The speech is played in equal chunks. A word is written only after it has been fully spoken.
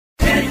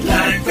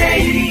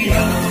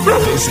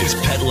This is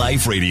Pet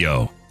Life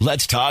Radio.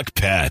 Let's talk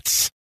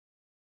pets.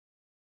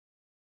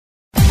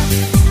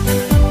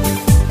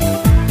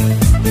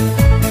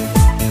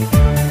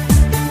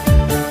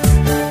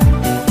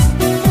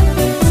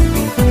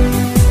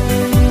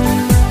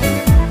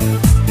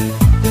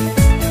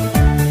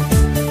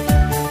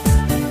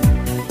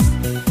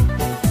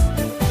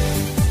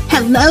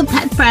 Hello,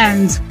 pet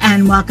friends,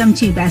 and welcome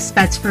to Best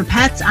Bets for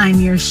Pets.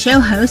 I'm your show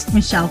host,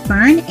 Michelle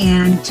Fern,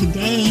 and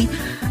today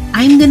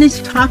I'm going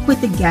to talk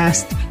with a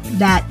guest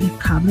that you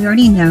probably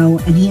already know,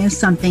 and he has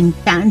something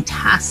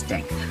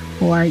fantastic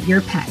for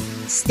your pet.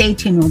 Stay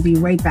tuned. We'll be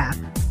right back.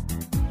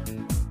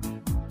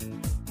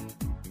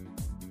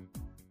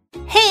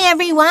 Hey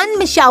everyone,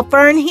 Michelle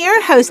Fern here,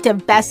 host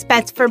of Best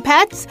Bets for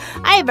Pets.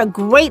 I have a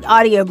great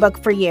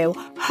audiobook for you.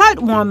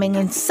 Heartwarming,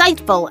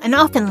 insightful, and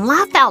often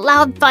laugh out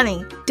loud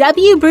funny.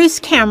 W. Bruce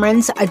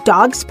Cameron's A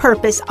Dog's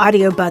Purpose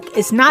audiobook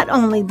is not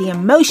only the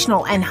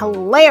emotional and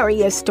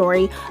hilarious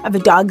story of a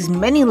dog's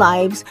many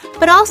lives,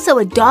 but also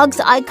a dog's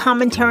eye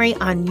commentary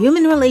on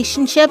human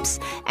relationships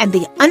and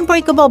the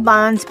unbreakable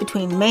bonds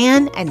between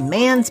man and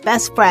man's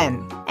best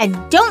friend. And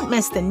don't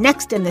miss the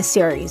next in the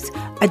series,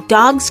 A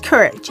Dog's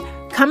Courage,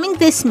 coming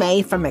this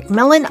May from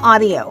Macmillan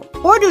Audio.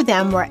 Order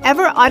them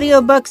wherever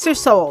audiobooks are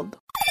sold.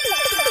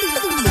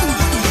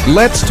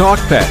 Let's Talk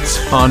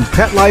Pets on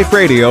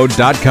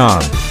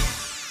PetLifeRadio.com.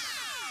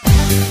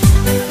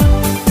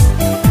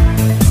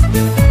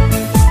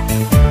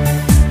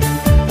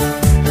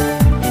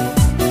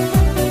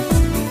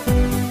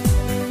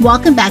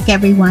 Welcome back,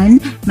 everyone.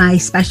 My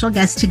special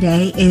guest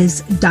today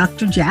is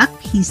Dr. Jeff.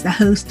 He's the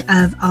host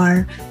of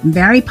our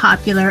very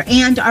popular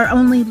and our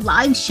only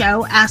live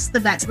show, Ask the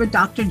Vets with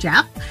Dr.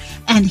 Jeff.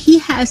 And he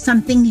has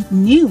something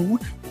new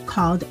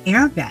called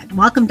AirVet.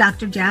 Welcome,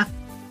 Dr. Jeff.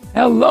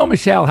 Hello,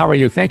 Michelle. How are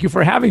you? Thank you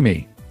for having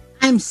me.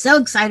 I'm so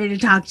excited to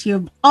talk to you.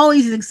 I'm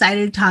always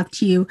excited to talk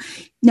to you.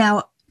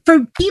 Now,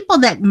 for people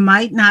that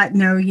might not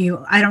know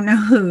you, I don't know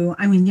who.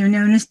 I mean, you're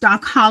known as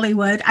Doc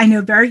Hollywood. I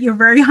know you're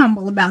very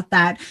humble about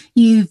that.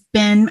 You've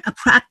been a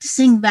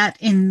practicing vet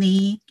in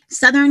the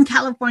Southern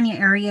California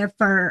area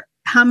for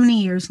how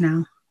many years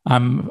now?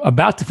 I'm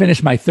about to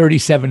finish my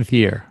 37th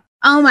year.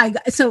 Oh my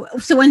God. So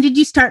when did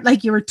you start?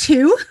 Like you were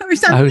 2 or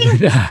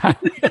something?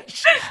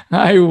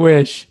 I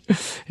wish.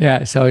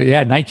 Yeah. So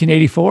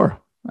 1984.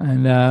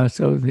 And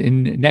so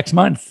in next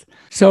month.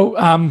 So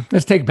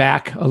let's take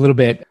back a little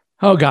bit.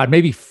 Oh God,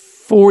 maybe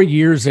 4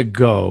 years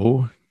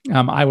ago,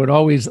 I would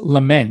always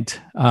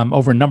lament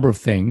over a number of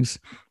things.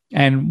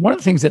 And one of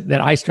the things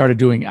that I started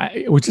doing,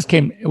 it was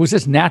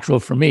just natural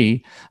for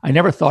me. I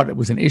never thought it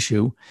was an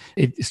issue.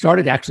 It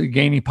started actually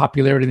gaining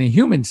popularity in the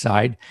human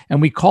side.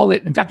 And we call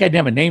it, in fact, I didn't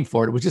have a name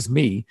for it. It was just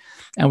me.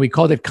 And we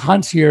called it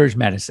concierge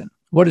medicine.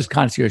 What is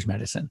concierge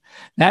medicine?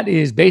 That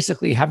is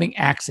basically having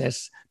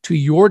access to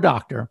your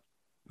doctor,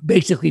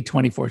 basically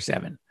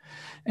 24/7.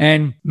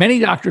 And many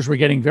doctors were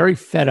getting very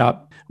fed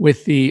up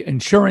with the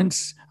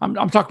insurance. I'm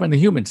talking about the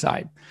human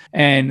side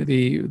and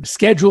the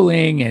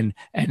scheduling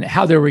and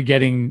how they were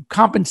getting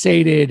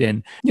compensated.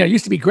 And, it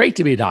used to be great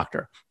to be a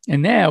doctor.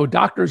 And now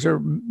doctors are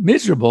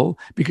miserable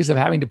because of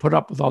having to put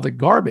up with all the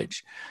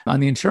garbage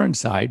on the insurance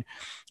side.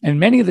 And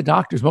many of the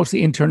doctors,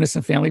 mostly internists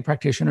and family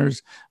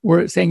practitioners,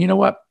 were saying, you know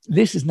what,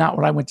 this is not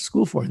what I went to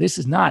school for. This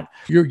is not.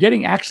 You're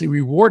getting actually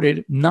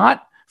rewarded,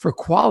 not for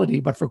quality,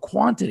 but for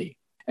quantity.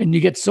 And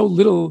you get so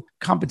little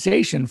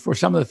compensation for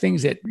some of the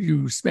things that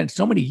you spent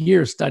so many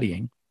years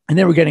studying. And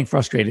they were getting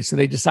frustrated. So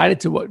they decided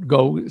to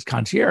go as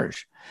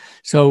concierge.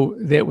 So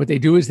what they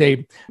do is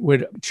they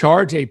would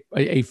charge a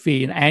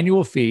fee, an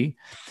annual fee.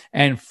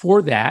 And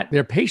for that,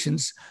 their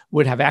patients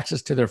would have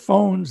access to their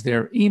phones,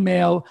 their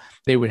email.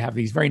 They would have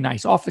these very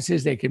nice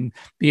offices. They can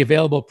be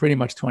available pretty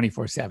much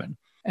 24/7.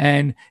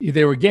 And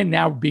they were, again,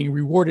 now being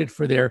rewarded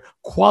for their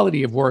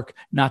quality of work,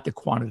 not the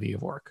quantity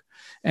of work.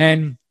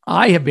 And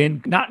I have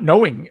been, not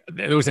knowing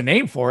there was a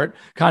name for it,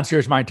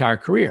 concierge my entire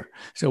career.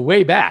 So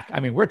way back, I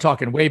mean, we're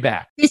talking way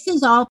back. This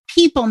is all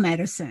people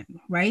medicine,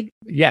 right?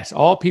 Yes,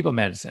 all people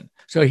medicine.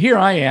 So here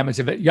I am as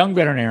a young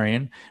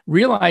veterinarian,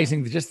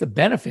 realizing just the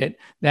benefit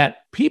that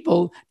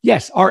people,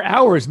 yes, our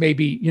hours may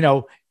be,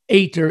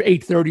 8 or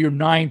 8:30 or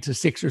 9 to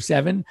 6 or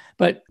 7,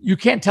 but you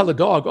can't tell a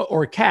dog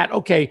or a cat,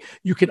 okay,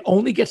 you can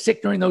only get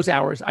sick during those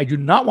hours. I do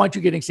not want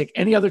you getting sick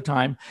any other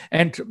time.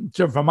 And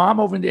for mom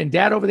over and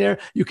dad over there,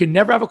 you can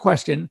never have a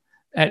question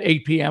at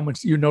 8 p.m. when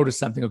you notice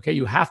something, okay?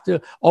 You have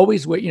to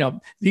always wait,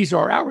 these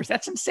are our hours.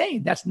 That's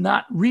insane. That's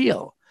not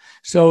real.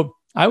 So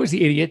I was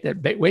the idiot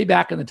that way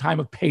back in the time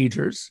of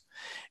pagers,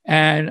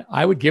 and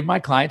I would give my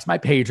clients my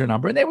pager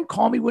number and they would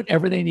call me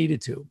whenever they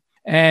needed to.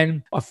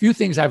 And a few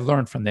things I've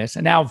learned from this.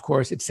 And now, of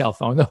course, it's cell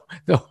phone,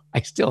 though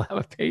I still have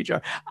a pager.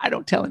 I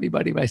don't tell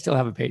anybody, but I still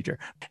have a pager.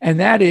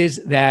 And that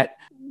is that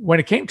when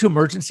it came to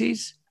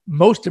emergencies,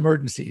 most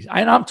emergencies,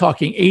 and I'm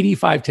talking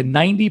 85 to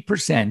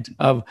 90%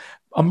 of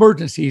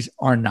emergencies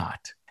are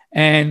not.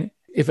 And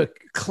if a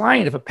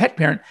pet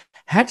parent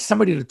had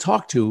somebody to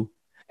talk to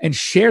and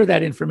share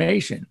that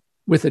information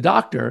with the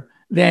doctor,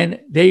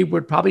 then they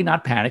would probably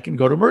not panic and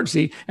go to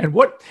emergency. And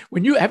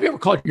have you ever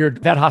called your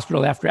vet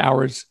hospital after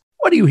hours?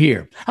 What do you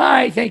hear?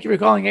 Hi, thank you for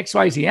calling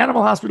XYZ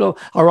Animal Hospital.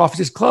 Our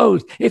office is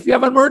closed. If you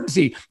have an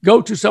emergency,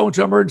 go to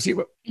so-and-so emergency.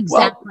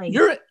 Exactly.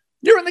 Well,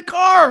 you're in the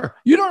car.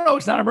 You don't know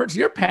it's not an emergency.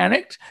 You're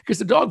panicked because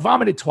the dog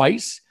vomited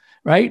twice,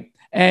 right?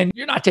 And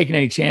you're not taking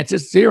any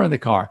chances. So you're in the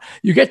car.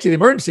 You get to the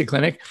emergency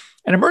clinic,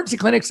 and emergency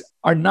clinics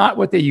are not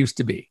what they used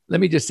to be.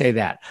 Let me just say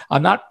that.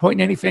 I'm not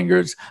pointing any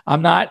fingers.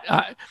 I'm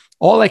not.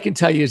 All I can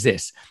tell you is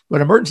this. What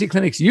emergency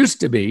clinics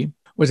used to be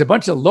was a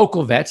bunch of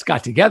local vets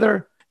got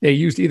together. They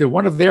used either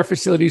one of their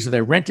facilities or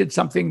they rented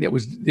something that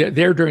was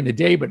there during the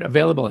day but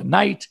available at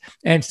night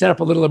and set up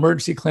a little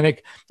emergency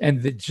clinic.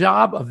 And the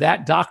job of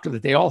that doctor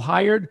that they all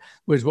hired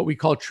was what we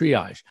call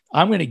triage.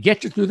 I'm going to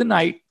get you through the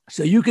night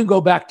so you can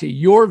go back to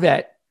your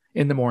vet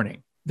in the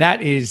morning.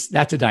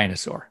 That's a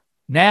dinosaur.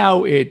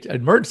 Now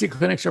emergency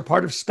clinics are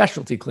part of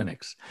specialty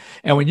clinics.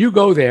 And when you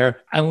go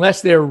there,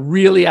 unless they're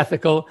really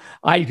ethical,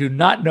 I do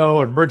not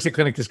know an emergency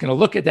clinic that's going to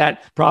look at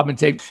that problem and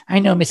say, I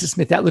know, Mrs.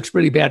 Smith, that looks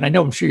pretty bad. And I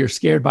know I'm sure you're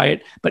scared by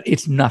it, but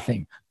it's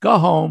nothing. Go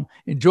home,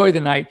 enjoy the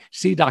night,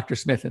 see Dr.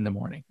 Smith in the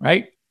morning,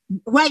 right?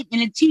 Right.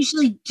 And it's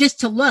usually just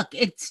to look.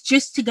 It's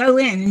just to go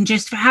in and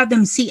just have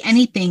them see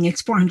anything.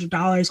 It's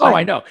 $400. Oh,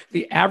 I know.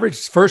 The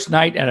average first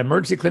night at an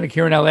emergency clinic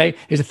here in LA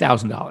is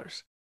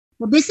 $1,000.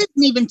 Well, this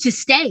isn't even to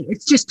stay.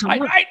 It's just to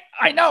look.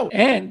 I know.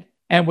 And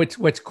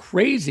what's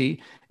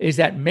crazy is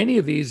that many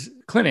of these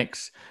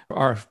clinics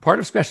are part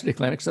of specialty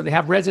clinics. So they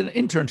have resident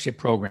internship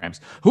programs.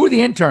 Who are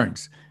the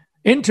interns?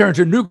 Interns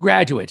are new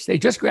graduates. They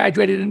just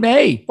graduated in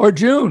May or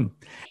June.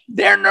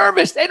 They're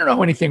nervous. They don't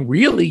know anything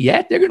really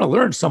yet. They're going to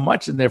learn so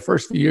much in their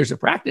first few years of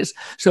practice.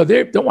 So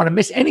they don't want to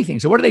miss anything.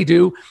 So what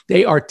do?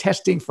 They are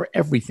testing for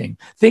everything,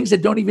 things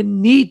that don't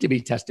even need to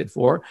be tested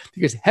for,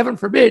 because heaven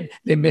forbid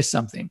they miss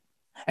something.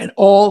 And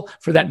all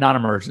for that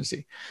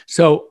non-emergency.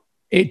 So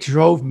it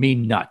drove me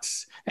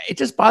nuts. It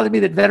just bothered me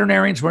that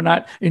veterinarians were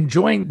not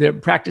enjoying their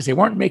practice. They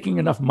weren't making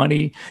enough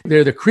money.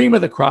 They're the cream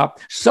of the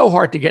crop. So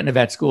hard to get into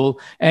vet school.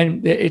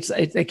 And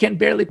they can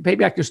barely pay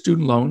back their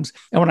student loans.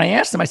 And when I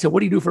asked them, I said,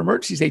 what do you do for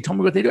emergencies? They told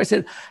me what they do. I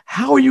said,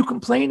 how are you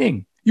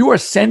complaining? You are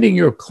sending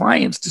your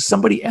clients to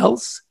somebody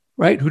else,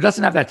 right? Who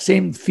doesn't have that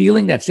same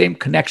feeling, that same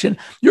connection.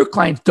 Your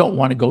clients don't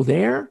want to go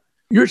there.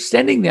 You're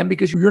sending them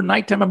because your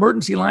nighttime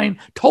emergency line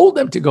told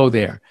them to go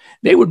there.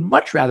 They would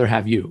much rather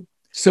have you.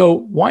 So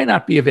why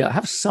not be available?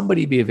 Have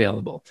somebody be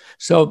available.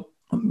 So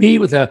me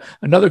with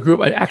another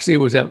group, actually it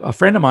was a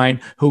friend of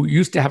mine who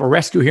used to have a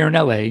rescue here in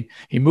LA.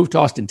 He moved to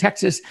Austin,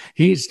 Texas.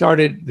 He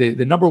started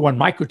the number one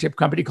microchip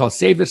company called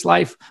Save This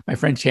Life, my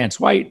friend Chance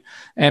White.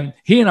 And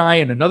he and I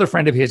and another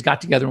friend of his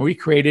got together and we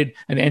created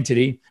an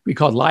entity we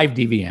called Live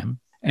DVM.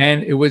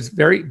 And it was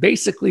very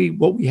basically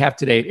what we have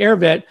today at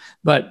AirVet,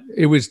 but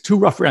it was too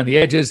rough around the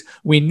edges.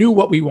 We knew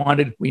what we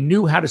wanted. We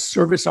knew how to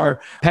service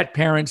our pet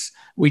parents.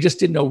 We just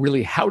didn't know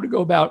really how to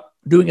go about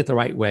doing it the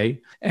right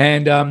way.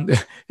 And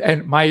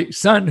my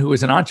son, who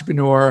is an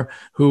entrepreneur,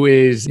 who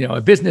is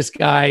a business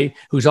guy,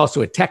 who's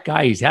also a tech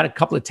guy. He's had a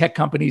couple of tech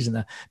companies in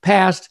the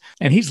past,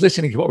 and he's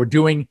listening to what we're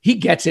doing. He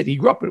gets it. He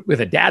grew up with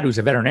a dad who's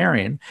a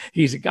veterinarian.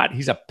 He's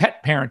a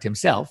pet parent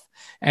himself,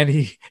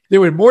 and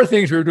there were more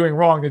things we were doing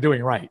wrong than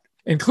doing right,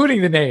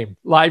 including the name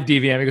Live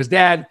DVM. He goes,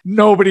 Dad,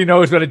 nobody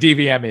knows what a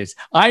DVM is.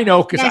 I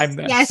know because I'm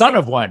the son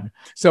of one.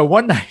 So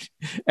one night,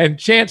 and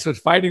Chance was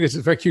fighting. This is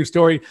a very cute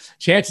story.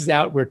 Chance is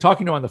out. We're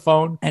talking to him on the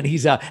phone, and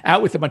he's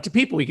out with a bunch of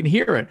people. We can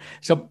hear it.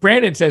 So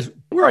Brandon says,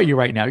 where are you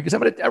right now? He goes,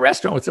 I'm at a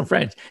restaurant with some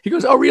friends. He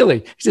goes, oh, really?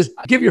 He says,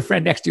 give your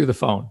friend next to you the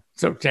phone.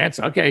 So Chance,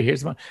 okay,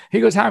 here's one. He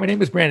goes, hi, my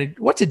name is Brandon.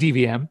 What's a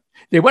DVM?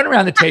 They went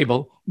around the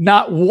table.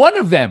 Not one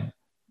of them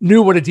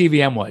knew what a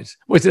DVM was.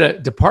 Was it a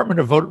Department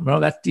of Voter?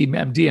 No, that's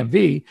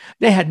DMV.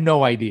 They had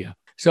no idea.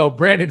 So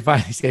Brandon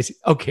finally says,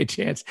 okay,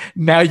 Chance,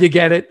 now you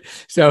get it.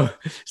 So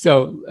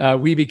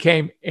we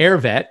became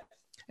AirVet.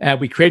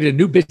 We created a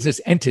new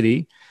business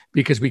entity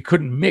because we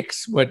couldn't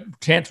mix what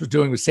Chance was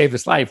doing with Save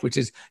This Life, which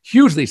is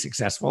hugely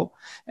successful.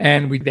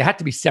 And they had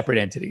to be separate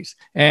entities.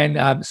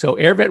 And so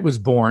AirVet was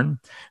born.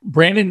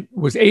 Brandon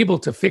was able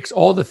to fix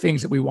all the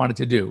things that we wanted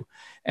to do.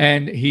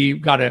 And he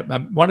got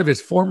one of his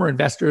former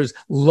investors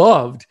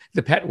loved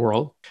the pet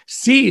world,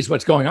 sees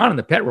what's going on in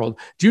the pet world.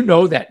 Do you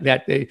know that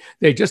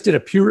they just did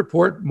a Pew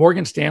report,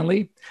 Morgan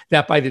Stanley,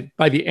 that by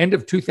the end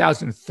of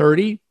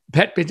 2030,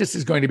 pet business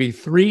is going to be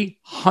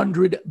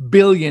 $300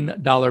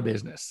 billion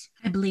business.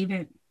 I believe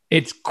it.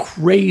 It's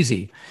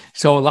crazy.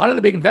 So a lot of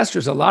the big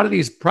investors, a lot of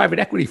these private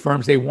equity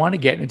firms, they want to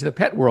get into the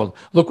pet world.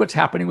 Look what's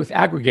happening with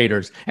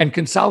aggregators and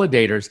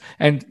consolidators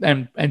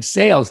and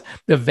sales.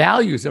 The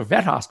values of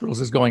vet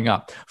hospitals is going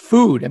up.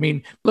 Food. I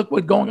mean, look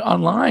what's going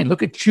online.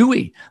 Look at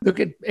Chewy. Look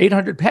at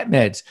 800 Pet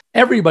Meds.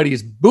 Everybody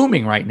is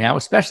booming right now,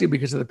 especially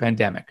because of the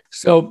pandemic.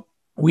 So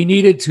we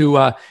needed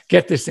to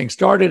get this thing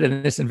started,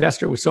 and this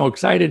investor was so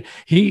excited.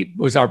 He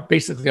was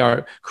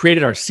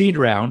created our seed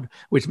round,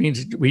 which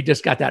means we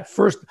just got that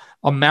first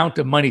amount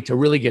of money to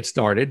really get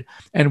started.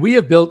 And we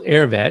have built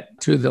AirVet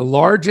to the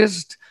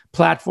largest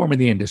platform in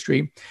the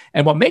industry.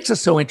 And what makes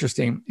us so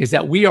interesting is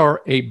that we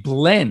are a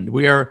blend.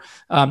 We are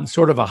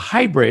sort of a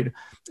hybrid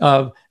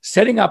of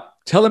setting up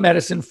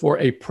telemedicine for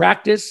a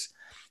practice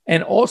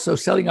and also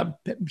setting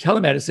up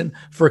telemedicine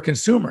for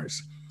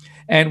consumers.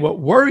 And what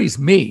worries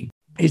me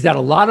is that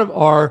a lot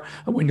of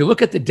when you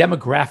look at the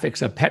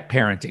demographics of pet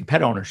parenting,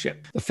 pet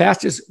ownership, the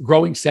fastest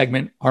growing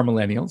segment are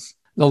millennials.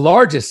 The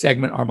largest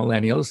segment are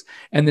millennials,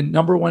 and the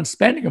number one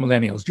spending are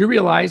millennials. Do you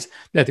realize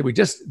that we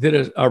just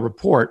did a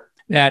report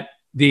that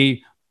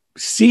the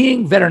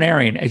seeing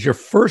veterinarian as your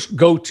first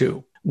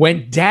go-to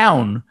went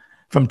down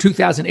from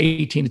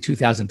 2018 to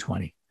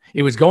 2020?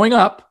 It was going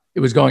up. It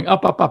was going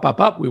up, up, up,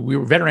 up, up. We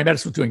were veterinary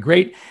medicine was doing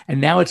great,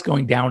 and now it's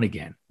going down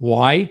again.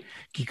 Why?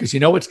 Because you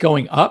know what's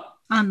going up?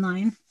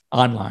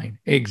 Online,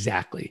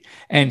 exactly.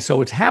 And so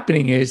what's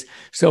happening is,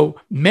 so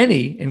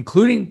many,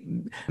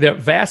 including the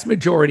vast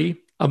majority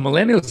of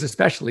millennials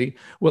especially,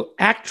 will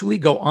actually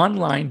go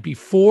online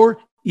before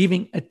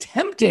even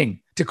attempting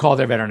to call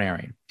their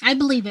veterinarian. I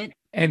believe it.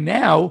 And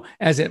now,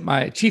 as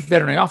my chief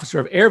veterinary officer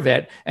of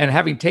AirVet, and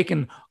having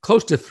taken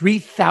close to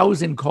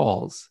 3,000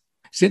 calls,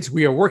 since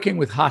we are working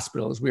with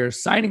hospitals, we are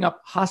signing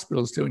up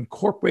hospitals to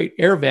incorporate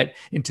AirVet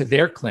into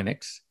their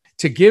clinics,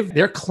 to give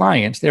their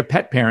clients, their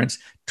pet parents,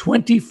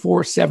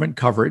 24/7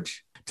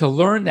 coverage, to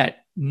learn that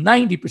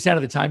 90%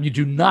 of the time you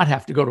do not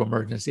have to go to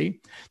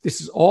emergency.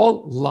 This is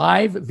all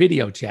live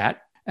video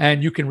chat,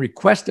 and you can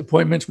request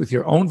appointments with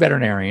your own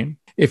veterinarian.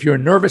 If you're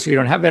nervous or you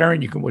don't have a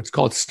veterinarian, you can what's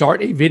called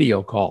start a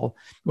video call.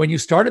 When you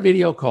start a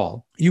video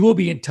call, you will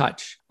be in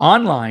touch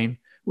online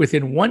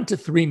within 1 to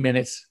 3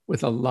 minutes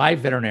with a live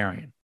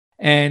veterinarian.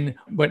 And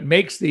what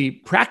makes the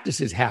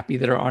practices happy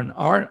that are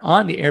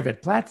on the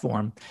AirVet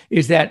platform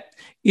is that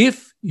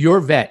if your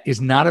vet is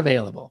not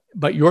available,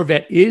 but your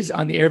vet is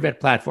on the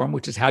AirVet platform,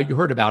 which is how you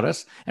heard about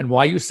us and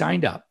why you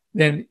signed up,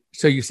 then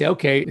so you say,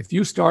 okay, if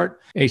you start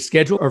a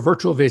schedule or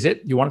virtual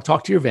visit, you want to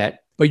talk to your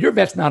vet, but your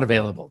vet's not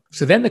available.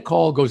 So then the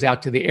call goes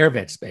out to the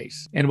AirVet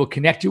space and will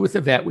connect you with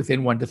the vet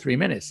within 1 to 3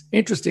 minutes.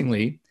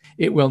 Interestingly,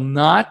 it will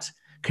not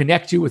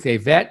connect you with a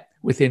vet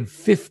within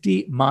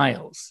 50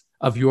 miles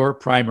of your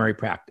primary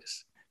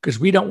practice, because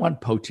we don't want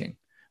poaching.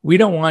 We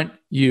don't want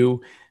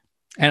you.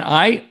 And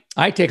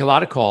I take a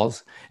lot of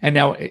calls. And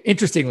now,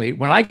 interestingly,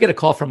 when I get a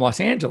call from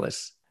Los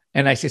Angeles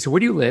and I say, so where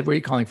do you live? Where are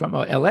you calling from?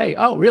 Oh, LA.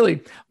 Oh,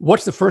 really?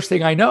 What's the first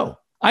thing I know?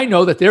 I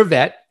know that their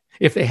vet,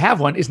 if they have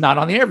one, is not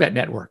on the AirVet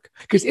network.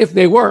 Because if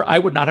they were, I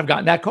would not have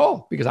gotten that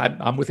call because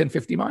I'm within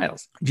 50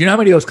 miles. Do you know how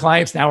many of those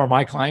clients now are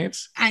my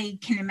clients? I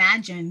can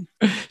imagine.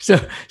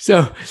 So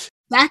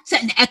That's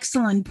an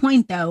excellent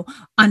point, though,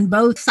 on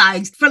both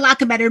sides, for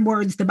lack of better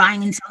words, the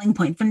buying and selling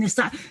point, from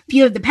the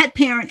view of the pet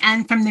parent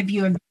and from the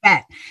view of the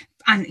vet.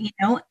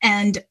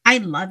 And I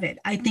love it.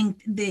 I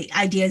think the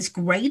idea is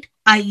great.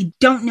 I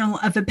don't know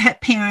of a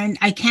pet parent.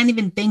 I can't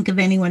even think of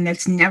anyone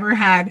that's never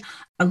had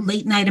a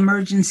late night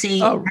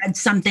emergency, or had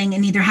something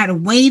and either had to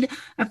wait,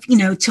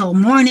 till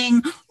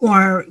morning,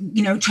 or,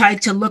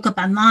 tried to look up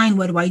online,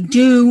 what do I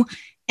do?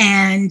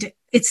 And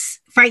it's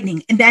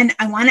frightening. And then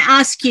I want to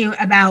ask you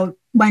about,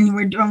 when you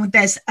were done with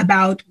this,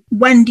 about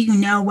when do you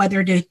know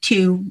whether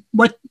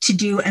what to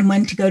do and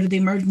when to go to the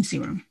emergency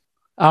room?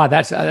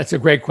 That's a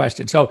great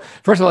question. So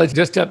first of all,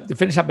 just to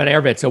finish up at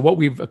AirVet. So what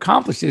we've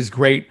accomplished is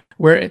great.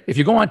 Where if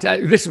you go on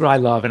to, this is what I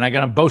love, and I'm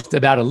going to boast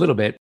about it a little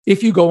bit.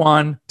 If you go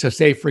on to,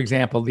 say, for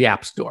example, the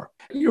App Store,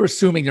 you're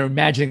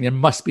imagining there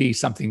must be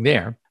something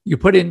there. You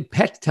put in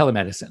pet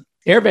telemedicine.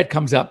 AirVet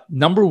comes up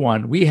number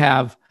one. We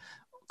have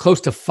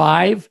close to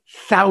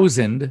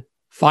 5,000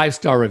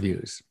 5-star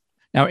reviews.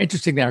 Now,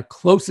 interesting that our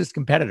closest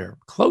competitor,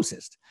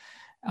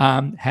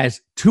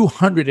 has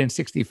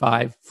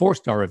 265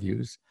 4-star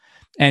reviews.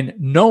 And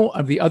no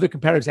of the other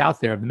competitors out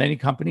there, of the many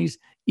companies,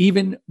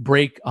 even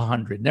break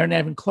 100. They're not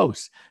even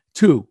close.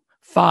 2,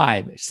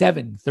 5,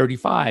 7,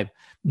 35.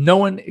 No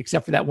one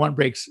except for that one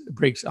breaks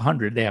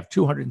 100. They have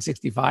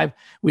 265.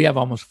 We have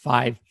almost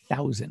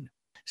 5,000.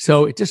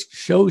 So it just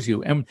shows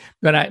you.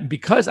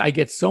 Because I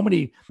get so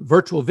many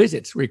virtual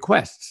visits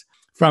requests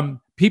from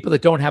people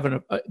that don't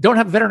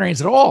have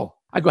veterinarians at all.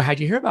 I go, how'd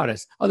you hear about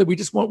us? Oh, we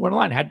just went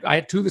online. I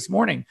had 2 this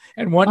morning.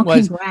 And one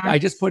was, congrats. I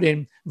just put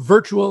in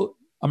virtual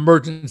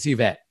emergency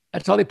vet.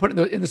 That's all they put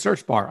in the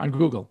search bar on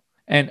Google,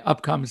 and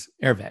up comes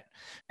AirVet.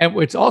 And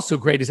what's also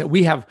great is that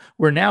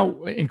we're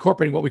now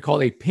incorporating what we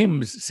call a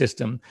PIMS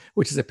system,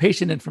 which is a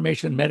patient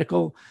information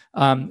medical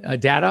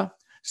data.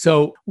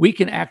 So we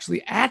can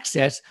actually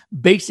access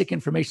basic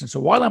information. So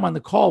while I'm on the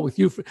call with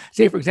you,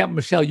 say, for example,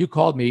 Michelle, you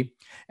called me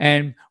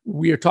and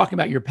we are talking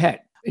about your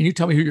pet, and you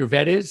tell me who your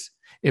vet is.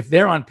 If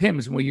they're on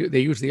PIMS, they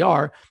usually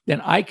are,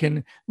 then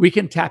we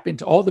can tap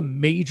into all the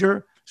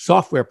major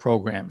software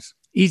programs,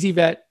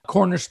 EasyVet,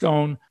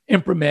 Cornerstone,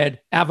 Impromed,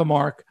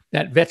 Avamark,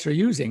 that vets are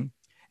using.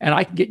 And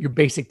I can get your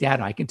basic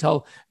data. I can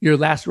tell your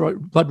last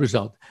blood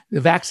result,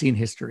 the vaccine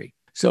history.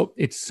 So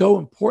it's so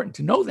important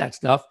to know that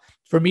stuff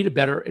for me to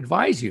better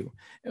advise you.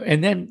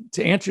 And then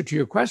to answer to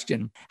your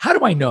question, how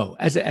do I know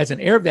as an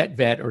AirVet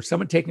vet or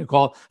someone taking a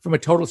call from a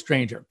total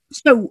stranger?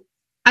 So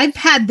I've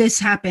had this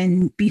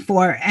happen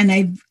before, and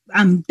I've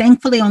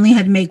thankfully only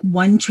had to make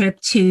one trip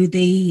to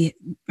the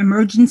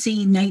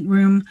emergency night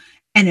room,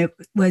 and it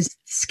was the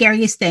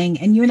scariest thing.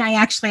 And you and I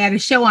actually had a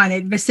show on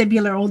it,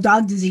 vestibular old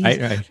dog disease.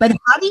 Right. But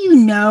how do you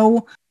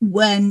know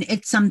when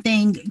it's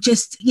something,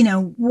 just,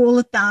 rule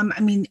of thumb?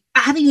 I mean,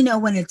 how do you know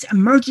when it's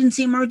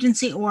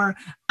emergency, or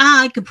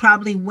I could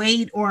probably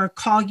wait or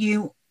call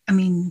you? I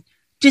mean,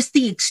 just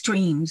the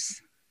extremes.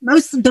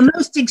 The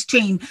most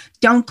extreme,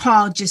 don't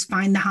call, just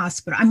find the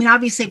hospital. I mean,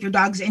 obviously, if your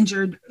dog's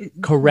injured,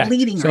 correct,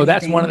 bleeding. So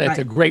that's that's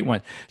a great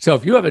one. So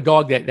if you have a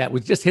dog that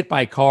was just hit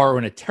by a car or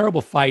in a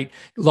terrible fight,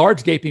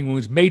 large gaping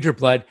wounds, major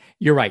blood,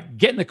 you're right.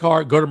 Get in the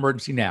car, go to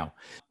emergency now.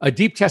 A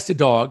deep-chested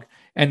dog,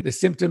 and the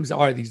symptoms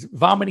are he's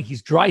vomiting,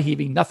 he's dry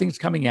heaving, nothing's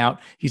coming out,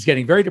 he's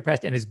getting very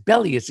depressed, and his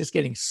belly is just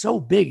getting so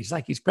big, it's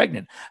like he's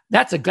pregnant.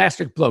 That's a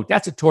gastric bloat.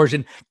 That's a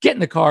torsion. Get in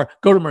the car,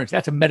 go to emergency.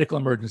 That's a medical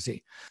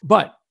emergency.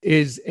 But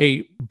is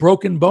a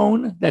broken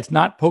bone that's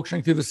not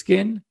puncturing through the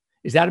skin,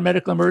 is that a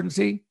medical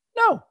emergency?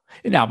 No.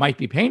 Now, it might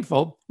be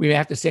painful. We may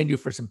have to send you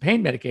for some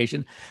pain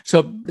medication.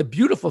 So the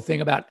beautiful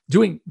thing about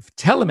doing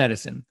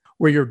telemedicine,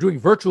 where you're doing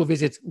virtual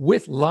visits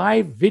with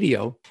live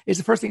video, is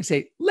the first thing to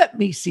say, let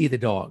me see the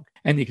dog.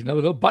 And you can have a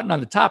little button on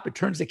the top, it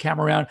turns the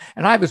camera around,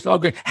 and I have this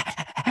dog going,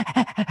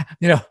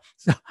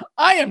 so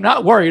I am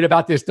not worried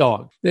about this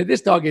dog.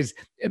 This dog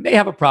it may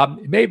have a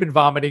problem. It may have been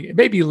vomiting. It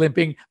may be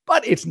limping,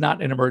 but it's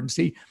not an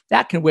emergency.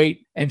 That can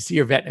wait and see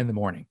your vet in the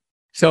morning.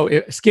 So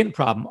a skin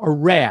problem, a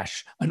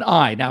rash, an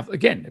eye. Now,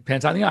 again, it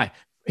depends on the eye.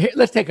 Here,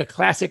 let's take a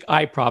classic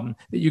eye problem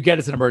that you get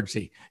as an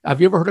emergency.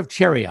 Have you ever heard of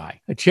cherry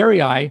eye? A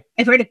cherry eye.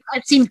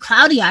 I've seen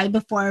cloudy eye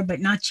before, but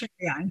not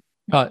cherry eye.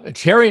 A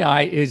cherry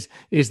eye is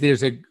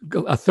there's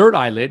a third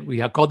eyelid we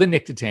have called the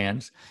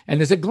nictitans, and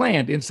there's a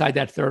gland inside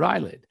that third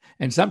eyelid.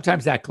 And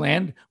sometimes that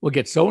gland will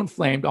get so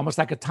inflamed, almost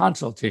like a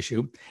tonsil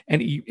tissue,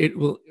 and it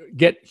will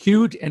get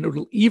huge and it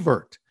will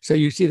evert. So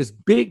you see this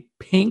big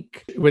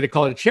pink, what they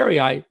call it a cherry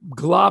eye,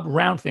 glob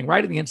round thing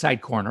right in the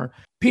inside corner.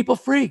 People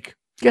freak.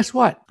 Guess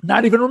what?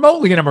 Not even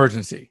remotely an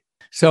emergency.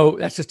 So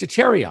that's just a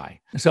cherry eye.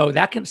 So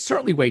that can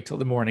certainly wait till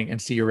the morning and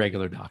see your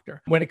regular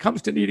doctor. When it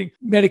comes to needing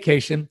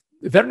medication,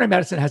 veterinary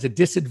medicine has a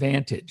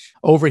disadvantage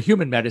over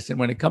human medicine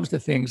when it comes to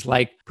things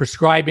like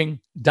prescribing,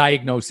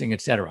 diagnosing,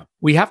 et cetera.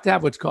 We have to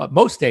have what's called,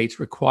 most states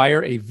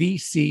require a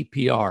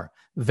VCPR,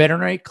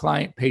 veterinary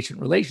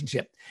client-patient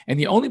relationship. And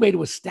the only way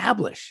to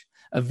establish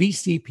a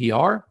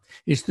VCPR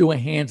is through a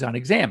hands-on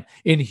exam.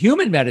 In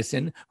human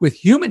medicine, with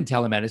human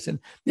telemedicine,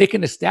 they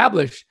can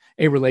establish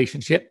a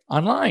relationship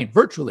online,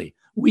 virtually.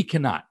 We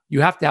cannot.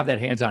 You have to have that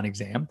hands-on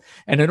exam.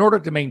 And in order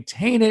to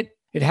maintain it,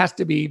 it has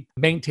to be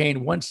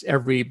maintained once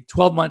every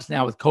 12 months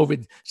now. With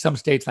COVID, some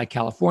states like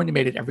California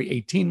made it every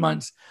 18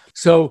 months.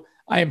 So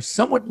I am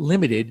somewhat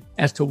limited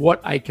as to what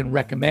I can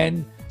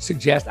recommend,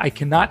 suggest. I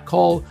cannot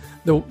call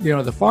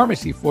the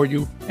pharmacy for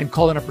you and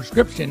call in a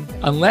prescription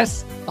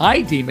unless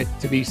I deem it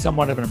to be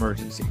somewhat of an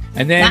emergency.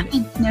 And then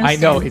I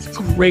know it's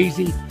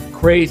crazy.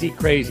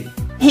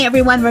 Hey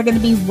everyone, we're going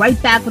to be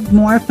right back with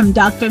more from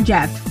Dr.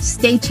 Jeff.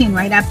 Stay tuned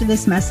right after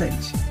this message.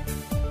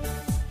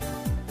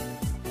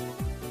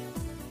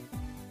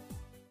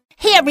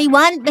 Hey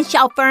everyone,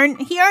 Michelle Fern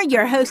here,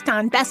 your host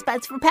on Best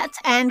Bets for Pets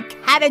and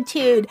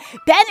Catitude.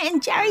 Ben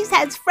and Jerry's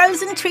has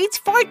frozen treats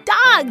for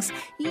dogs.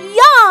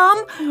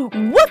 Yum!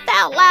 Whoop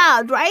out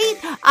loud, right?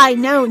 I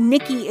know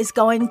Nikki is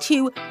going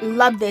to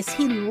love this.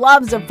 He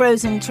loves a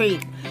frozen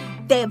treat.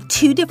 They have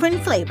two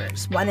different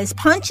flavors. One is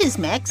Punch's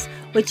Mix,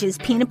 which is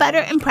peanut butter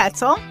and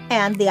pretzel,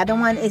 and the other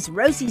one is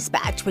Rosie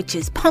Spatch, which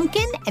is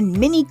pumpkin and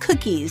mini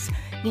cookies.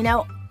 You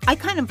know, I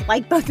kind of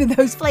like both of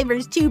those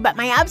flavors too, but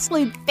my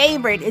absolute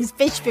favorite is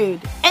fish food.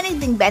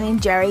 Anything Ben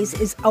 & Jerry's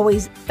is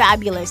always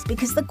fabulous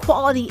because the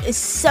quality is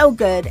so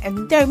good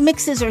and their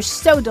mixes are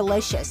so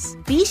delicious.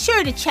 Be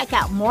sure to check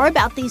out more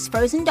about these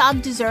frozen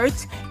dog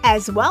desserts,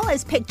 as well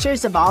as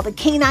pictures of all the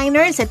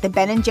caniners at the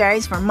Ben &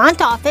 Jerry's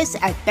Vermont office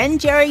at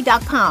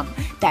benjerry.com.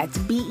 That's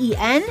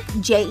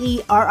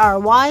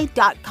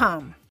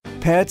BENJERRY.com.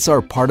 Pets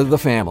are part of the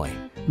family.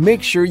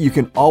 Make sure you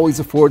can always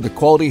afford the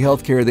quality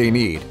health care they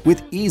need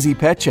with Easy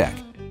Pet Check,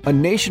 a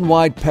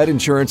nationwide pet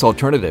insurance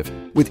alternative.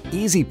 With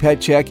Easy Pet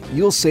Check,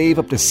 you'll save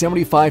up to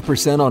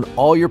 75% on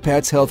all your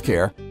pet's health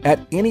care at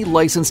any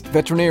licensed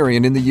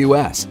veterinarian in the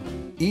U.S.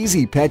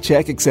 Easy Pet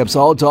Check accepts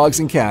all dogs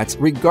and cats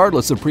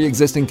regardless of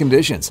pre-existing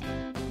conditions.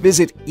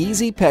 Visit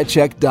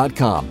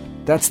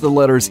EasyPetCheck.com. That's the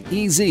letters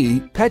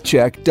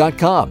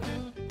EasyPetCheck.com.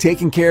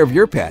 Taking care of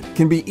your pet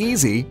can be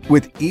easy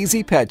with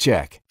Easy Pet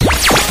Check.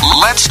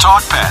 Let's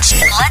talk pets.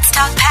 Let's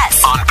talk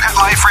pets On Pet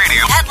Life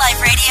Radio. Pet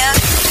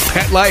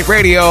Life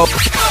Radio.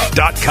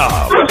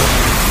 PetLifeRadio.com.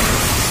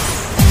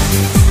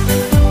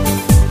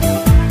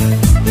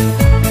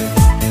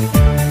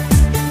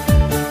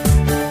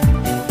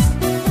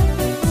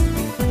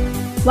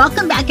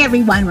 Welcome back,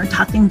 everyone. We're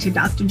talking to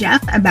Dr.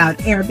 Jeff about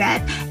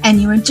AirVet,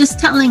 and you were just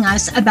telling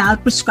us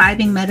about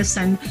prescribing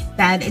medicine,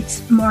 that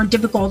it's more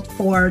difficult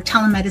for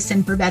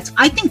telemedicine for vets.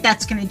 I think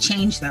that's going to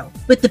change, though.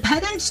 With the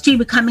pet industry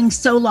becoming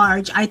so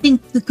large, I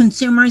think the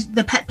consumers,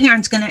 the pet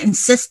parents, going to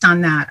insist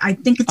on that. I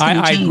think it's going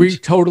to change. I agree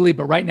totally,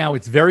 but right now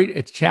it's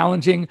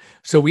challenging.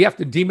 So we have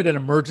to deem it an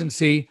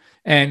emergency.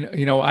 And,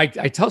 I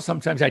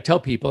tell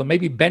people, and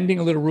maybe bending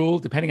a little rule,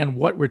 depending on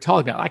what we're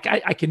talking about. Like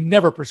I can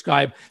never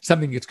prescribe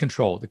something that's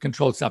controlled, the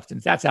controlled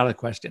substance. That's out of the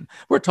question.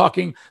 We're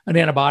talking an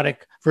antibiotic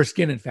for a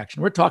skin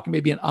infection. We're talking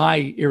maybe an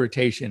eye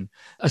irritation,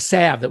 a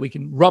salve that we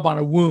can rub on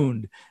a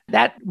wound.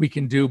 That we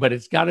can do, but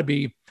it's got to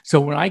be.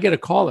 So when I get a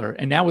caller,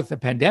 and now with the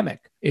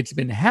pandemic, it's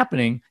been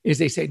happening, is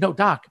they say, no,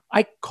 doc,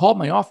 I called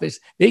my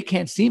office. They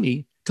can't see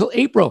me till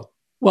April.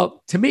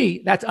 Well, to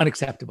me, that's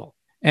unacceptable.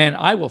 And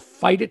I will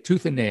fight it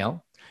tooth and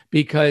nail.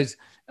 Because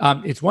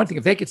it's one thing,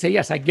 if they could say,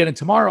 yes, I can get in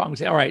tomorrow, I'm going to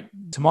say, all right,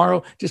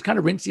 tomorrow, just kind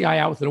of rinse the eye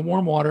out with a little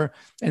warm water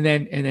and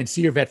then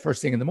see your vet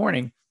first thing in the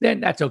morning, then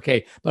that's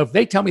okay. But if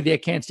they tell me they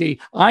can't see,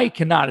 I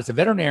cannot, as a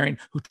veterinarian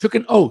who took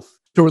an oath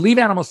to relieve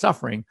animal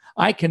suffering,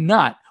 I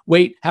cannot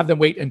have them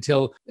wait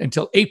until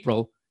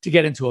April to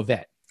get into a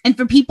vet. And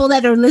for people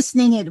that are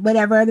listening at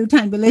whatever other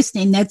time they're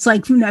listening, that's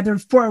like another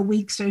 4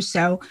 weeks or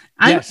so.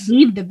 I would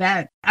leave the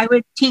vet. I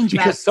would change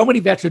because so many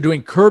vets are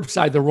doing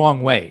curbside the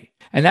wrong way.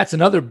 And that's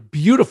another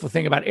beautiful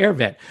thing about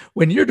AirVet.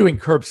 When you're doing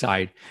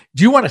curbside,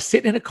 do you want to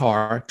sit in a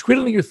car,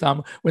 twiddling your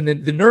thumb, when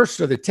the nurse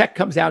or the tech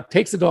comes out,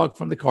 takes the dog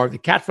from the car, the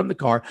cat from the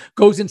car,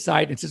 goes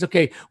inside and says,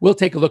 okay, we'll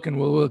take a look and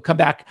we'll come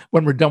back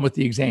when we're done with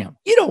the exam?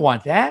 You don't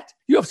want that.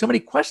 You have so many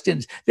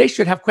questions. They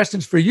should have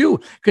questions for you,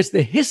 because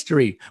the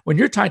history, when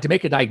you're trying to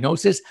make a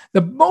diagnosis,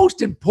 the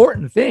most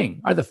important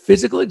thing are the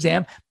physical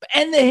exam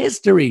and the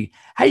history.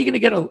 How are you going to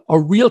get a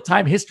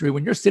real-time history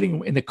when you're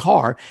sitting in the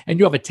car and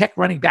you have a tech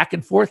running back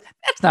and forth?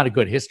 That's not a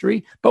good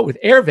history. But with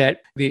AirVet,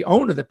 the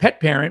owner, the pet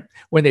parent,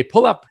 when they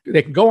pull up,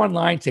 they can go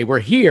online, say, we're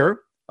here,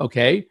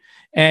 okay?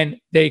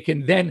 And they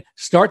can then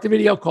start the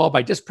video call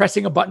by just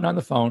pressing a button on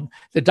the phone.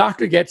 The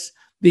doctor gets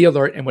the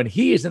alert. And when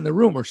he is in the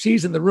room or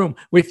she's in the room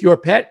with your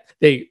pet,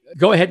 they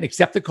go ahead and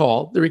accept the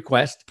call, the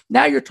request.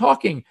 Now you're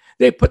talking.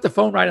 They put the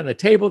phone right on the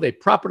table. They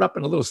prop it up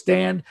in a little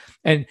stand.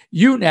 And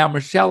you now,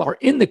 Michelle, are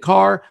in the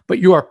car, but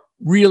you are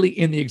really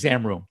in the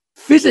exam room.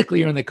 Physically,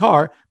 you're in the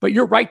car, but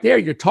you're right there.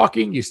 You're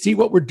talking. You see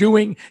what we're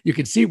doing. You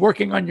can see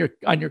working on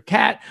your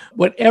cat,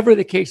 whatever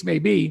the case may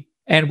be.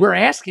 And we're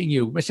asking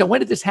you, Michelle, when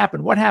did this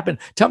happen? What happened?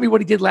 Tell me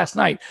what he did last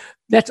night.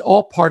 That's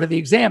all part of the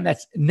exam.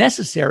 That's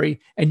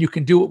necessary. And you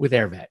can do it with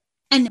AirVet.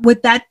 And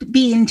would that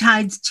be in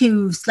tied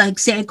to, like,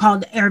 say I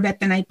called AirVet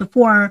the night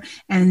before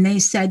and they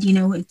said,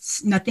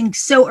 it's nothing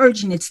so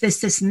urgent. It's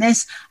this, and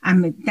this.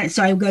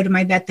 So I go to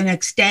my vet the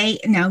next day.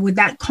 Now, would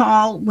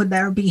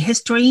there be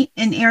history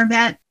in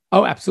AirVet?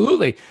 Oh,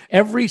 absolutely.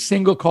 Every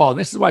single call. And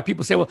this is why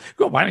people say, well,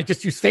 why don't you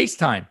just use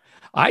FaceTime?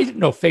 I didn't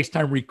know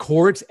FaceTime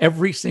records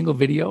every single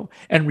video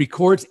and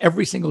records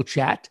every single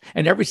chat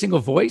and every single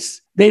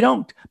voice. They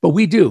don't, but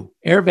we do.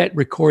 AirVet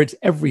records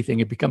everything.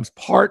 It becomes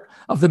part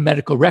of the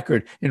medical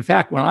record. In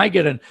fact, when I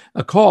get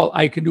a call,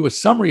 I can do a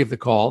summary of the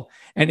call.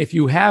 And if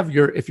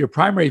your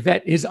primary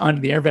vet is on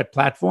the AirVet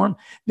platform,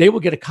 they will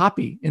get a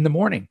copy in the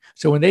morning.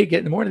 So when they get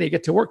in the morning, they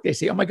get to work, they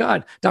say, oh my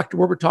God, Dr.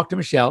 Werber talked to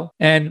Michelle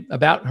and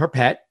about her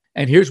pet,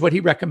 and here's what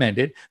he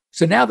recommended.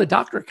 So now the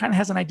doctor kind of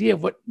has an idea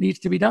of what needs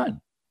to be done.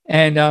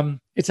 And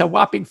it's a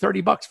whopping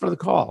 $30 for the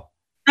call.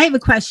 I have a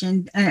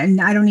question, and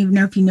I don't even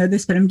know if you know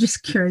this, but I'm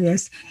just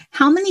curious.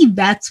 How many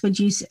vets would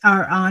you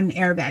are on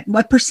AirVet?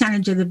 What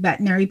percentage of the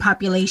veterinary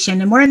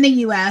population? And we're in the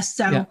U.S.,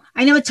 so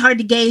I know it's hard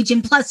to gauge.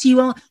 And plus,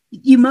 you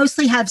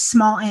mostly have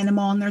small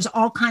animal, and there's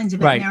all kinds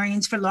of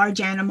veterinarians for large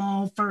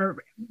animal,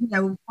 for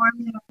farm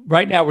animal.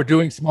 Right now, we're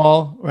doing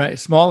small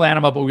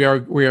animal, but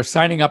we are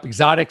signing up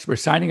exotics. We're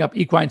signing up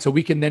equine, so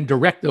we can then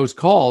direct those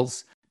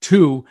calls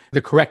to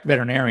the correct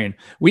veterinarian.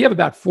 We have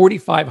about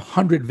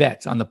 4,500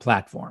 vets on the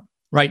platform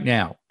right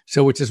now.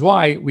 So which is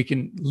why we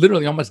can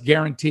literally almost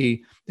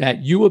guarantee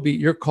that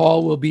your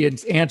call will be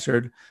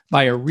answered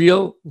by a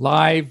real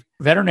live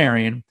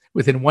veterinarian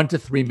within 1 to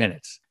 3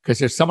 minutes, because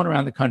there's someone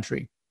around the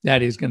country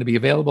that is going to be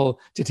available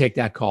to take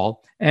that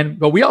call.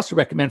 But we also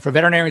recommend for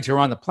veterinarians who are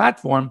on the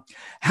platform,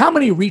 how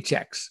many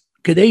rechecks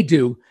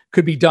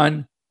could be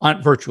done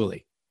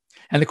virtually?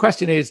 And the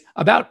question is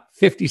about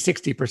 50,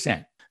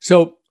 60%.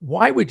 So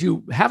why would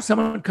you have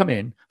someone come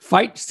in,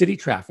 fight city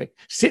traffic,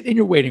 sit in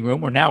your waiting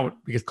room, or now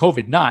because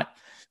COVID not,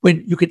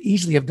 when you could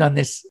easily have done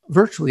this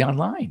virtually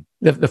online,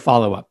 the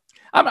follow-up?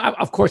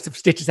 Of course, if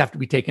stitches have to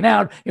be taken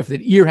out, if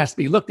the ear has to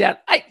be looked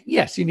at,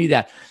 yes, you need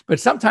that. But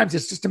sometimes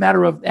it's just a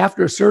matter of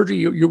after a surgery,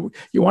 you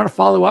want to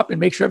follow up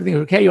and make sure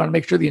everything's okay. You want to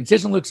make sure the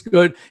incision looks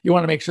good. You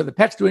want to make sure the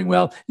pet's doing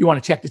well. You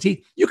want to check the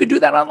teeth. You can do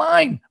that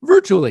online,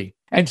 virtually,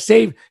 and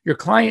save your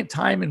client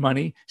time and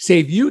money,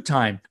 save you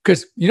time.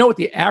 Because you know what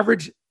the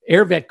average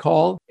AirVet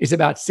call is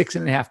about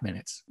 6.5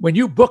 minutes. When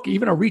you book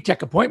even a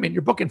recheck appointment,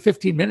 you're booking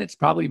 15 minutes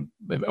probably,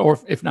 or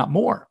if not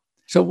more.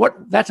 So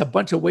that's a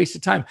bunch of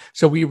wasted time.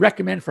 So we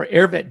recommend for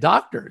AirVet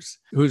doctors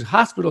whose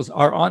hospitals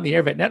are on the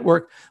AirVet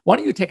network, why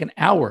don't you take an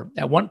hour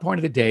at one point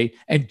of the day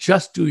and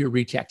just do your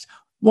rechecks,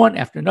 one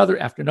after another,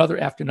 after another,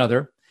 after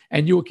another.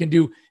 And you can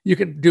do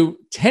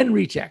 10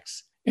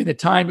 rechecks in the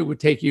time it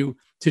would take you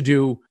to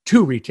do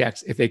 2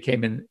 rechecks if they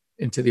came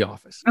into the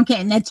office. Okay.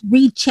 And that's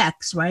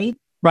rechecks, right?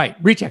 Right.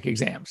 Recheck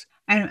exams.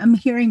 I'm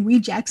hearing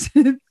rejects.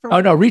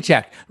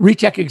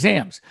 Recheck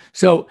exams.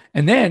 So,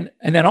 and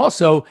then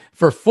also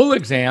for full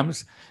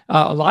exams,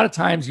 a lot of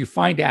times you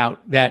find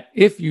out that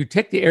if you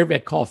take the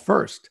AirVet call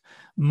first,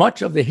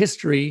 much of the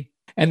history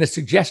and the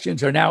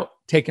suggestions are now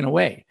taken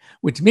away,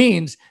 which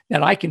means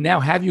that I can now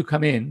have you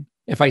come in.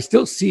 If I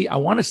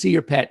want to see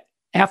your pet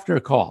after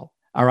a call.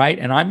 All right.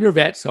 And I'm your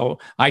vet. So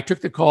I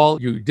took the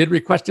call. You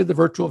requested the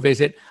virtual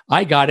visit.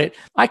 I got it.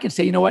 I can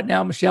say, you know what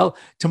now, Michelle,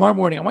 tomorrow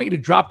morning, I want you to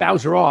drop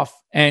Bowser off.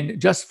 And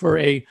just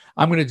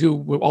I'm going to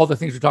do all the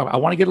things we're talking about. I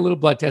want to get a little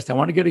blood test. I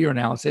want to get a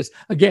urinalysis.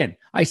 Again,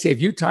 I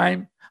save you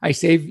time. I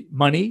save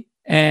money.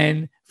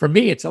 And for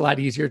me, it's a lot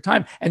easier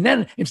time. And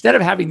then instead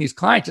of having these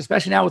clients,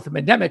 especially now with the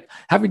pandemic,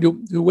 having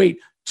to wait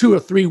 2 or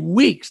 3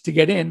 weeks to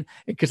get in,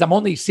 because I'm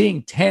only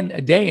seeing 10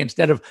 a day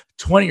instead of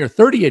 20 or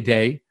 30 a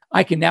day,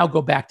 I can now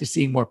go back to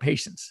seeing more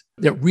patients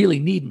that really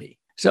need me.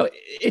 So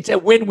it's a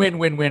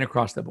win-win-win-win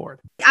across the board.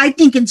 I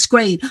think it's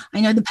great.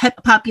 I know the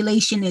pet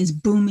population is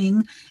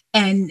booming.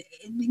 And,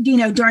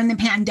 during the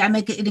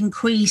pandemic, it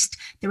increased.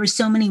 There were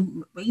so many,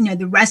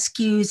 the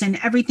rescues and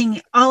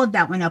everything, all of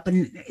that went up.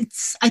 And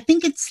I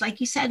think it's like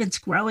you said, it's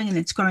growing and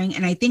it's growing.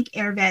 And I think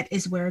AirVet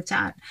is where it's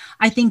at.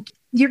 I think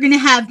you're going to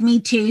have Me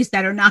Too's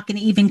that are not going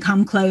to even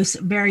come close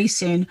very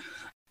soon.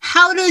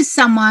 How does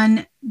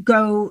someone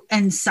go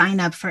and sign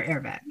up for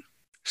AirVet?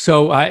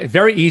 So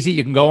very easy.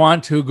 You can go on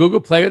to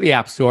Google Play or the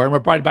App Store.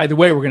 And by the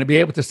way, we're going to be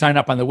able to sign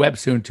up on the web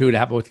soon too, to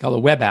have what's called a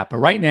web app. But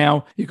right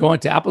now, you go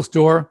into Apple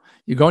Store,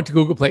 you go into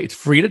Google Play. It's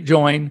free to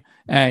join.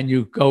 And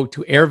you go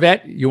to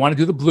AirVet. You want to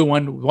do the blue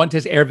one. One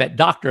says AirVet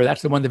Doctor.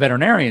 That's the one the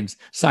veterinarians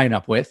sign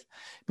up with.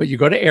 But you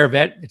go to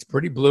AirVet. It's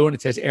pretty blue and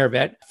it says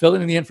AirVet. Fill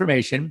in the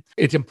information.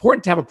 It's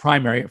important to have a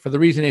primary for the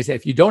reason is that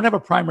if you don't have a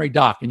primary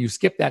doc and you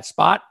skip that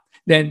spot,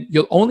 then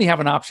you'll only have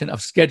an option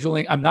of start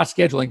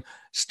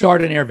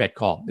an AirVet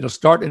call. It'll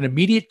start an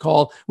immediate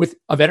call with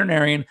a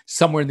veterinarian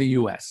somewhere in the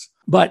US.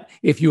 But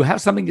if you have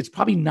something that's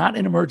probably not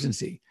an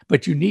emergency,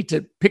 but you need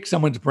to pick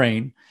someone's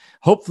brain,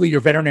 hopefully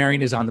your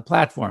veterinarian is on the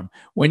platform.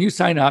 When you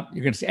sign up,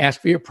 you're going to ask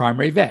for your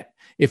primary vet.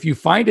 If you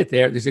find it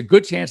there's a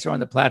good chance they're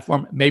on the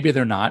platform. Maybe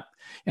they're not.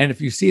 And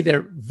if you see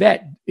their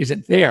vet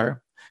isn't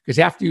there, because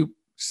after you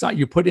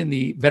put in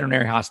the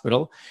veterinary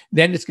hospital,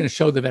 then it's going to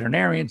show the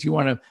veterinarians you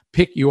want to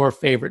pick your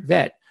favorite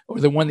vet or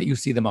the one that you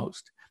see the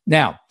most.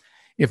 Now,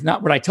 if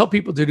not, what I tell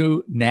people to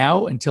do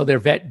now until their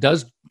vet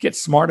does get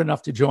smart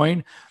enough to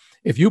join,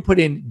 if you put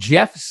in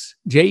Jeff's,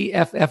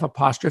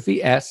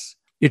 JEFF''S,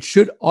 it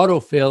should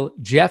autofill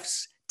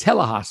Jeff's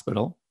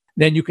telehospital.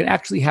 Then you can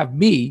actually have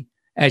me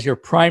as your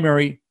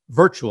primary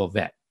virtual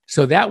vet.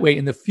 So that way,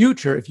 in the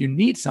future, if you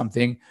need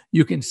something,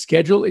 you can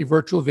schedule a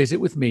virtual visit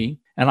with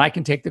me and I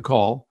can take the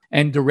call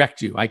and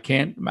direct you. I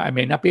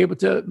may not be able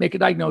to make a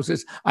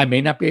diagnosis. I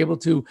may not be able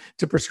to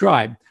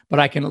prescribe, but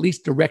I can at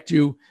least direct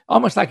you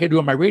almost like I do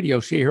on my radio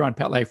show here on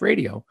Pet Life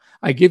Radio.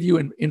 I give you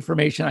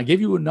information. I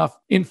give you enough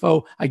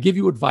info. I give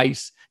you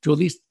advice to at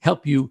least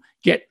help you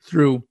get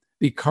through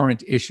the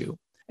current issue.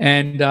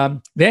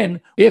 And then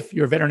if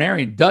your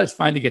veterinarian does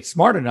finally get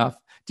smart enough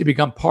to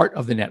become part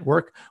of the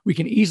network, we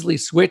can easily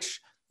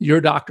switch your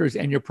doctors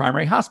and your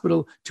primary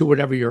hospital to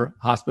whatever your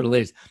hospital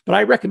is. But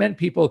I recommend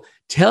people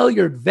tell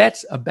your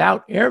vets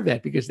about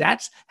AirVet because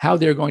that's how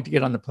they're going to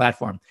get on the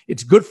platform.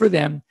 It's good for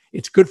them,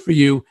 it's good for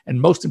you,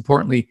 and most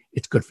importantly,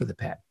 it's good for the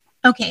pet.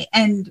 Okay,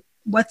 and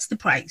what's the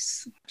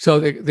price? So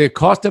the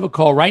cost of a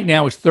call right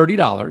now is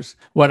 $30.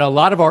 What a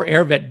lot of our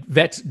AirVet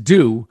vets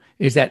do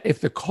is that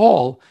if the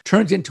call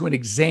turns into an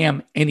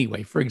exam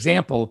anyway, for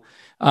example,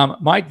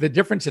 the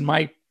difference in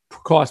my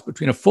cost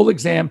between a full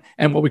exam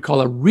and what we call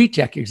a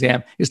recheck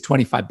exam is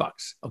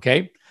 $25.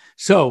 Okay.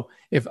 So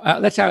if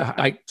that's how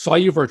I saw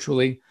you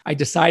virtually, I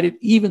decided,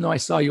 even though I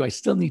saw you, I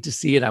still need to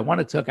see it. I want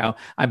to check out.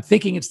 I'm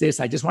thinking it's this.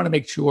 I just want to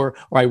make sure,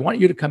 or I want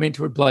you to come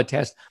into a blood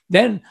test.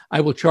 Then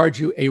I will charge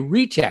you a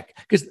recheck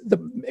because the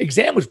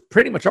exam was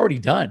pretty much already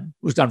done.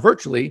 It was done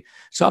virtually.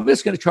 So I'm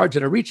just going to charge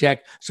it a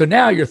recheck. So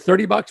now your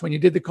 $30 when you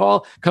did the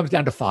call comes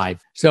down to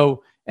 $5.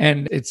 So,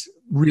 and it's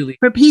really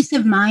for peace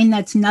of mind.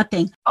 That's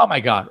nothing. Oh my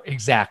God.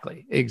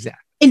 Exactly.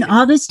 In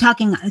all this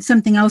talking,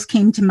 something else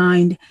came to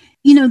mind.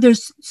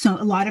 There's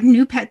a lot of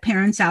new pet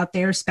parents out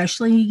there,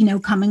 especially,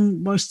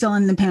 we're still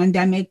in the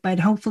pandemic, but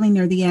hopefully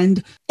near the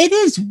end. It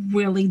is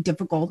really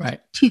difficult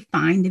to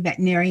find a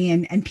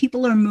veterinarian, and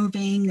people are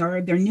moving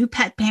or they're new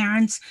pet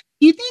parents.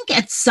 Do you think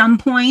at some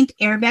point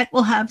AirVet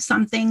will have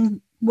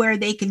something where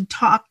they can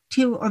talk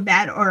to a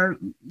vet or,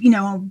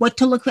 what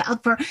to look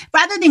out for,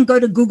 rather than go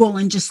to Google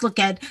and just look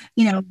at,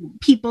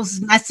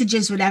 people's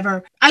messages,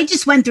 whatever. I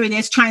just went through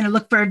this trying to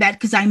look for a vet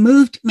because I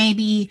moved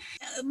maybe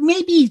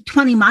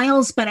 20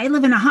 miles, but I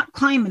live in a hot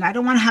climate. I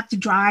don't want to have to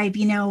drive,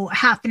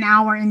 half an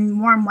hour in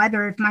warm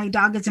weather if my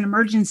dog is an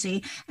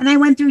emergency. And I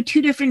went through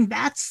 2 different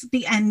vets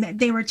and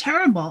they were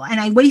terrible. And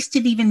I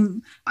wasted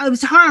it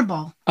was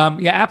horrible.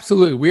 Yeah,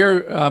 absolutely.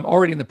 We're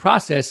already in the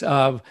process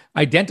of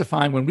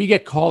identifying when we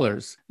get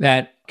callers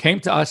that came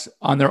to us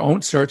on their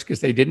own search because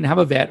they didn't have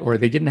a vet or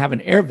they didn't have an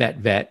AirVet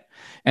vet,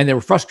 and they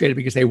were frustrated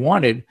because they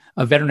wanted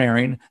a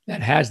veterinarian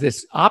that has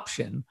this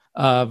option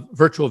of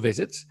virtual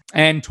visits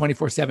and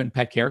 24/7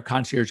 pet care,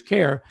 concierge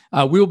care.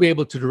 We will be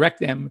able to direct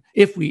them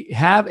if we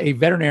have a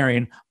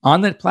veterinarian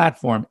on the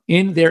platform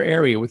in their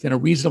area within a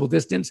reasonable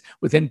distance,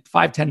 within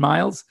 5-10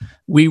 miles,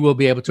 we will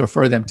be able to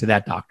refer them to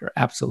that doctor.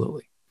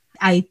 Absolutely.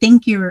 I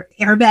think you're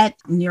AirVet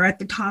and you're at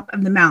the top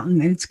of the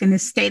mountain, and it's going to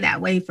stay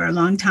that way for a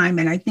long time.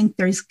 And I think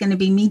there's going to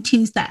be Me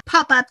Too's that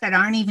pop up that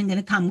aren't even going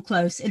to come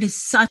close. It is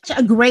such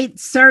a great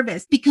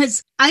service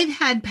because I've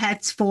had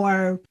pets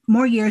for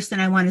more years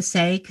than I want to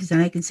say, because then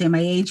I can say my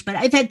age, but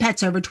I've had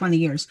pets over 20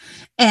 years.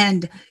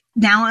 And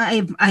now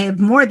I have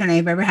more than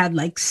I've ever had,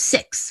 like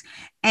 6.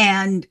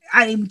 And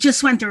I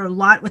just went through a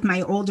lot with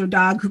my older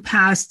dog who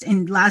passed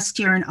in last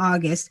year in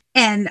August.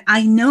 And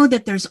I know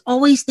that there's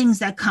always things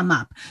that come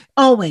up.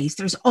 Always.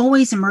 There's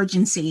always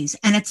emergencies.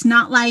 And it's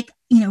not like,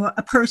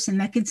 a person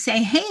that could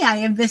say, hey, I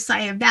have this, I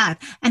have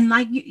that. And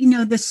like,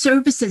 the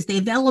services, the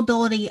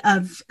availability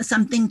of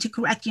something to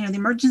correct, the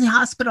emergency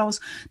hospitals,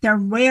 they're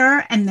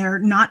rare and they're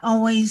not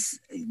always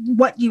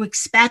what you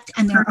expect.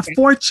 And they're a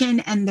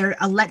fortune and they're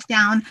a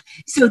letdown.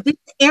 So this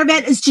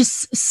AirVet is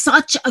just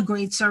such a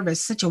great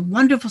service, such a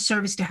wonderful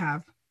service to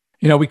have.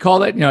 We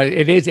call it,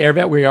 it is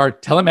AirVet. We are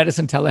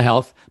telemedicine,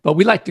 telehealth, but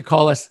we like to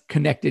call us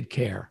connected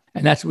care.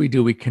 And that's what we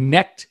do. We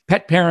connect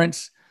pet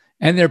parents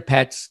and their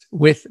pets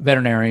with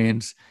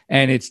veterinarians,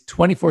 and it's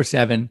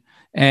 24/7.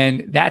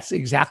 And that's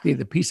exactly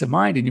the peace of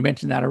mind. And you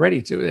mentioned that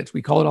already too.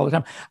 We call it all the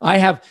time. I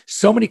have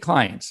so many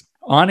clients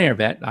on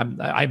AirVet.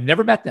 I've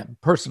never met them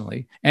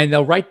personally, and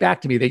they'll write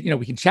back to me.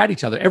 We can chat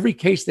each other. Every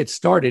case that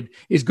started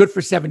is good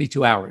for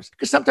 72 hours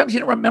because sometimes you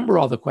don't remember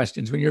all the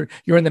questions when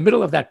you're in the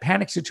middle of that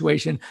panic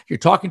situation. You're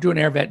talking to an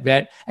AirVet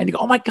vet, and you go,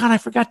 "Oh my God, I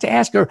forgot to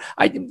ask her.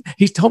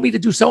 He's told me to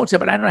do so and so,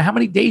 but I don't know how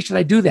many days should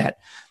I do that."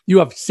 You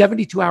have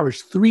 72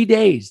 hours, 3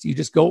 days. You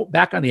just go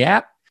back on the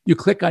app. You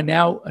click on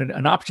now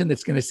an option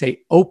that's going to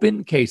say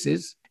open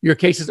cases. Your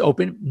case is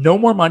open, no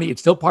more money.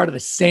 It's still part of the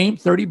same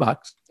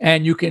 $30.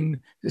 And you can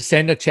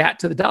send a chat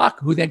to the doc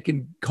who then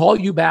can call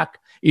you back,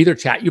 either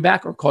chat you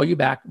back or call you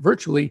back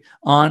virtually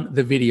on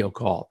the video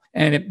call.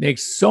 And it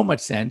makes so much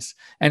sense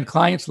and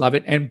clients love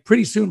it. And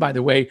pretty soon, by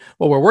the way,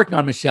 what we're working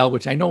on, Michelle,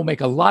 which I know will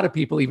make a lot of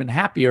people even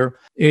happier,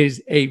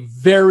 is a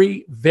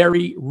very,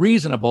 very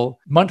reasonable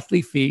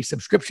monthly fee,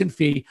 subscription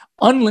fee,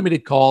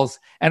 unlimited calls.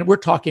 And we're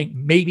talking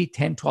maybe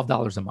 $10,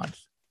 $12 a month.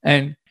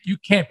 And you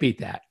can't beat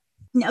that.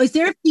 Now, is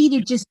there a fee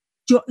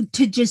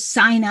to just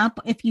sign up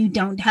if you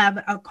don't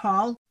have a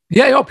call?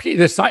 Yeah,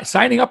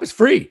 signing up is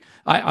free.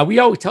 We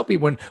always tell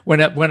people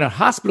when a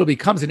hospital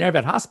becomes an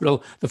AirVet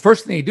hospital, the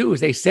first thing they do is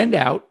they send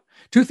out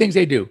 2 things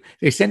they do.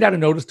 They send out a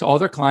notice to all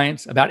their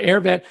clients about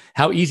AirVet,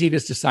 how easy it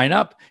is to sign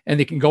up, and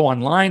they can go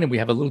online and we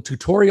have a little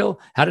tutorial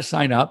how to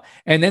sign up.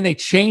 And then they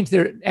change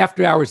their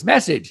after hours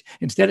message.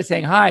 Instead of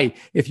saying, "Hi,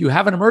 if you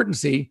have an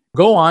emergency,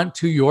 go on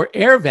to your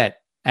AirVet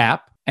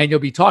app and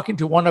you'll be talking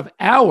to one of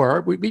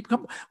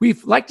we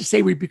like to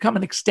say we become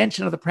an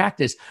extension of the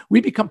practice. We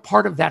become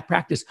part of that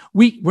practice.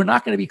 We're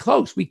not going to be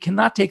close. We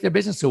cannot take their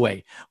business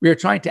away. We are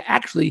trying to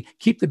actually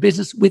keep the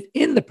business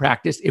within the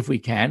practice if we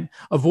can,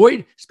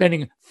 avoid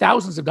spending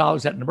thousands of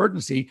dollars at an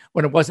emergency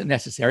when it wasn't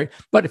necessary.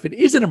 But if it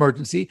is an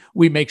emergency,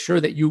 we make sure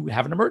that you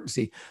have an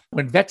emergency.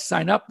 When vets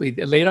sign up, they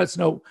let us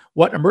know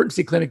what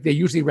emergency clinic they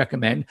usually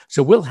recommend.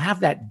 So we'll have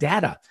that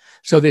data.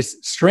 So this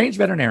strange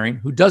veterinarian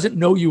who doesn't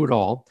know you at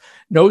all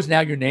knows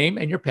now your name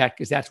and your pet,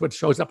 because that's what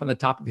shows up on the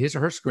top of his or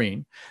her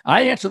screen.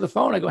 I answer the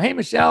phone. I go, "Hey,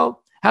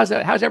 Michelle, how's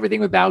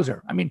everything with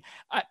Bowser?" I mean,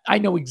 I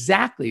know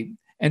exactly.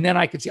 And then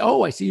I could say,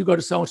 "Oh, I see you go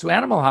to so-and-so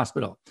animal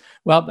hospital.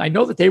 Well, I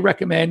know that they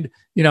recommend,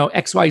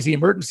 XYZ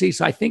emergency.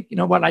 So I think,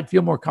 I'd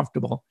feel more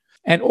comfortable."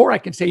 Or I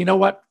can say, "You know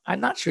what?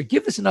 I'm not sure.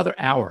 Give this another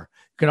hour."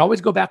 You can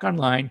always go back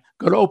online,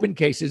 go to open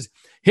cases,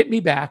 hit me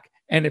back.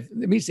 And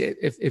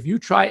if you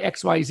try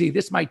XYZ,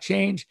 this might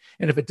change.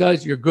 And if it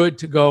does, you're good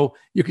to go.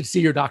 You can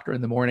see your doctor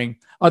in the morning.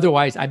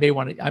 Otherwise, I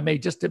may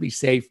just to be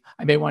safe,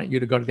 I may want you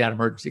to go to that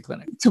emergency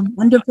clinic. It's a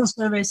wonderful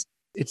service.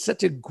 It's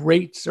such a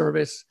great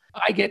service.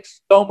 I get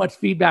so much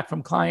feedback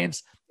from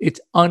clients. It's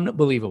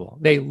unbelievable.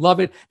 They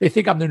love it. They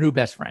think I'm their new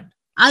best friend.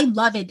 I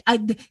love it.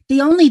 The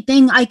only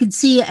thing I could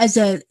see as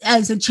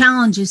a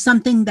challenge is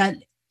something that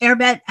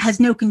AirVet has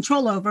no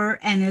control over,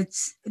 and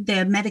it's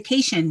the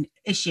medication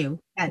issue.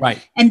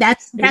 Right. And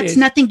that's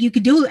nothing you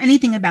could do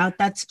anything about.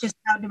 That's just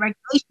how the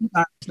regulations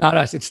are. It's not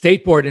us. It's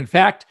state board. In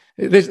fact,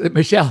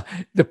 Michelle,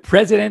 the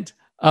president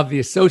of the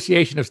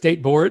Association of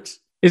State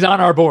Boards is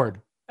on our board.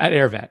 at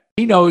AirVet.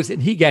 He knows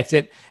and he gets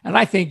it. And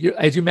I think,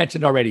 as you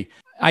mentioned already,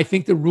 I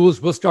think the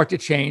rules will start to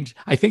change.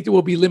 I think there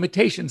will be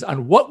limitations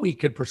on what we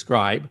could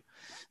prescribe,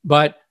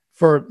 but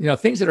for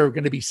things that are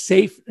going to be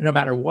safe no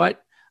matter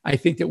what, I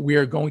think that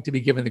we're going to be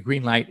given the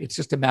green light. It's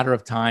just a matter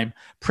of time.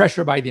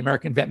 Pressure by the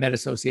American Vet Med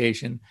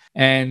Association.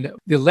 And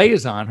the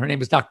liaison, her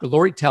name is Dr.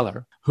 Lori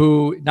Teller,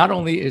 who not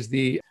only is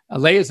the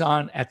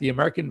liaison at the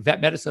American Vet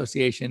Med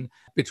Association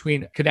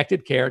between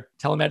connected care,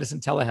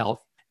 telemedicine, telehealth,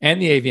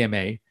 and the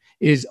AVMA,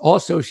 is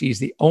also, she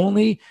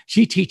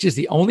teaches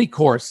the only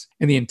course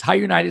in the entire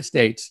United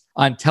States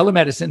on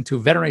telemedicine to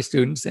veterinary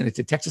students, and it's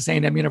at Texas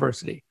A&M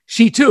University.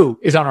 She too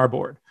is on our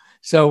board.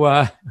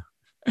 So,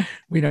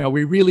 we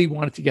really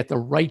wanted to get the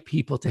right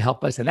people to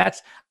help us. And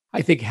that's,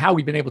 I think, how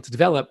we've been able to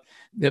develop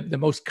the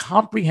most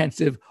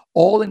comprehensive,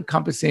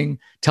 all-encompassing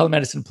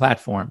telemedicine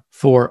platform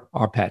for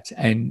our pets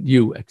and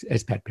you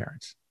as pet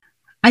parents.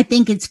 I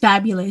think it's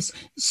fabulous.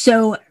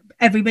 So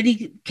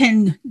everybody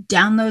can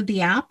download the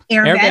app,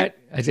 AirVet.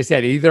 As I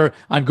said, either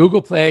on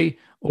Google Play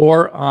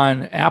or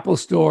on Apple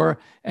Store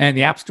and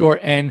the App Store.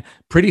 And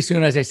pretty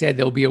soon, as I said,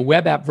 there'll be a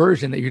web app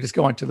version that you just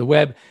go onto the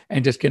web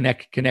and just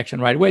connection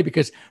right away,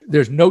 because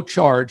there's no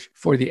charge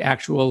for the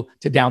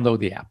to download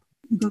the app.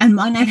 And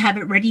why not have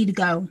it ready to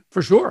go?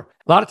 For sure.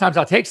 A lot of times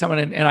I'll take someone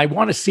and I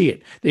want to see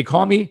it. They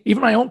call me,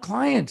 even my own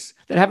clients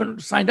that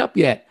haven't signed up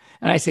yet.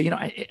 And I say,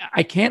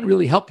 I can't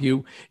really help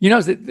you.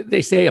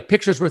 They say a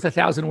picture's worth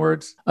 1,000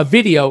 words. A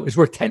video is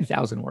worth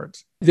 10,000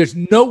 words. There's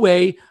no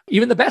way,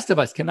 even the best of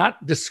us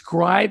cannot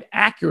describe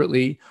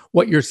accurately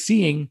what you're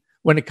seeing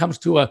when it comes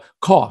to a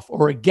cough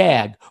or a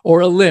gag or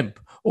a limp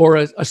or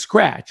a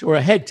scratch or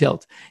a head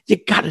tilt. You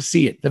got to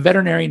see it. The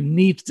veterinarian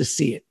needs to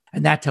see it.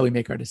 And that's how we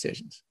make our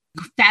decisions.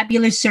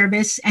 Fabulous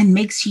service and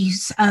makes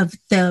use of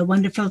the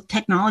wonderful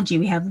technology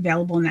we have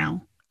available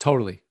now.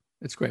 Totally.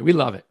 It's great. We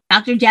love it.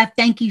 Dr. Jeff,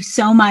 thank you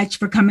so much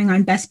for coming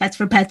on Best Bets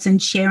for Pets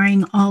and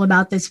sharing all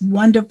about this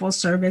wonderful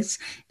service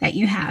that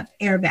you have,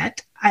 AirVet.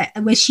 I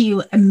wish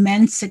you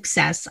immense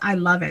success. I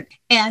love it.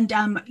 And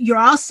you're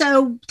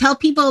also, tell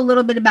people a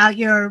little bit about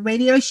your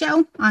radio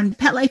show on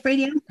Pet Life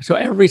Radio. So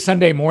every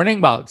Sunday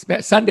morning, well,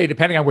 it's Sunday,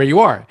 depending on where you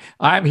are.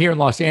 I'm here in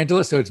Los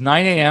Angeles, so it's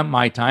 9 a.m.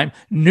 my time,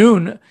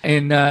 noon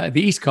in the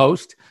East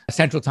Coast.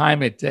 Central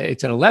time, it's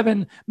at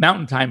 11.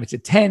 Mountain time, it's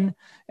at 10.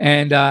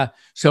 And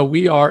so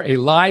we are a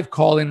live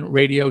call-in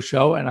radio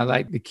show, and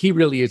the key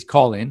really is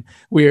call-in.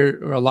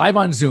 We're live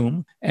on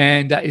Zoom,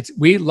 and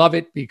we love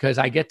it because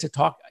I get to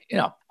talk.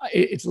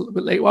 It's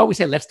like, well, we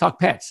say, let's talk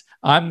pets.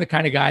 I'm the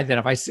kind of guy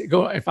that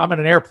if I'm on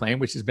an airplane,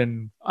 which has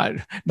been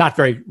not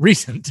very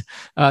recent,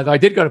 though I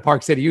did go to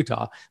Park City,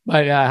 Utah,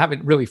 but I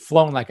haven't really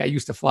flown like I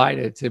used to fly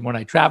to when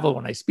I travel,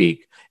 when I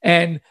speak,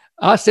 and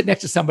I'll sit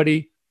next to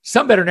somebody.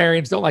 Some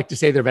veterinarians don't like to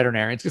say they're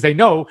veterinarians because they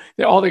know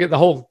they get the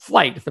whole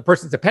flight. If the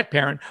person's a pet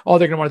parent, all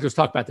they're going to want to do is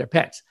talk about their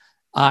pets.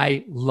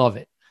 I love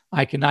it.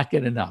 I cannot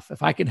get enough.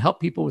 If I can help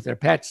people with their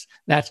pets,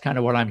 that's kind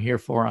of what I'm here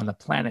for on the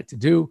planet to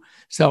do.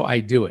 So I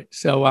do it.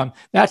 So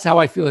that's how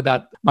I feel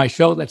about my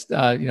show. That's,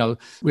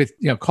 with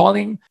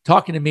calling,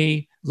 talking to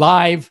me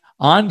live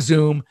on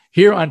Zoom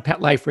here on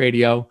Pet Life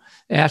Radio.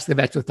 Ask the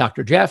Vets with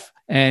Dr. Jeff.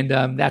 And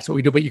that's what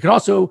we do. But you can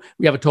also,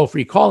 we have a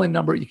toll-free call-in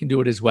number. You can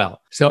do it as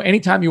well. So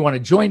anytime you want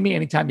to join me,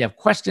 anytime you have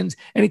questions,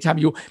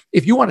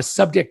 if you want a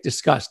subject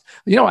discussed,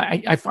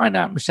 I find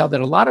out, Michelle, that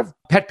a lot of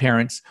pet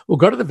parents will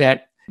go to the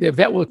vet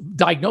will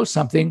diagnose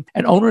something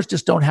and owners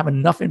just don't have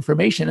enough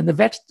information and the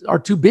vets are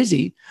too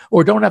busy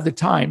or don't have the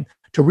time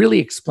to really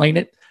explain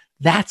it.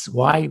 That's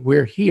why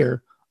we're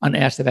here on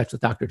Ask the Vets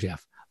with Dr.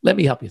 Jeff. Let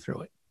me help you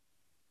through it.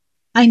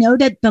 I know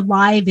that the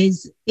live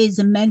is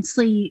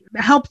immensely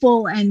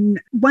helpful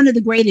and one of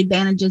the great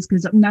advantages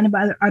because none of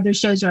other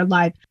shows are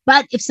live.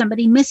 But if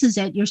somebody misses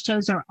it, your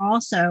shows are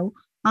also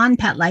on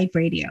Pet Life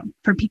Radio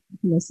for people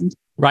to listen to.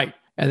 Right.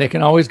 And they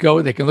can always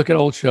go, they can look at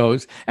old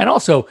shows. And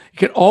also, you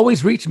can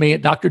always reach me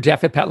at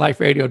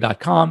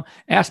drjeff@petliferadio.com.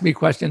 Ask me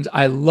questions.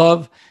 I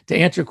love to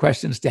answer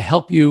questions to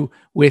help you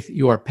with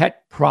your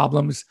pet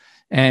problems.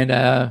 And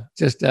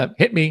just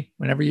hit me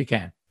whenever you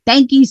can.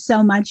 Thank you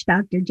so much,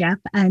 Dr. Jeff.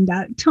 And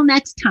till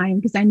next time,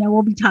 because I know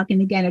we'll be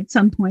talking again at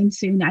some point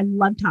soon. I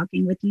love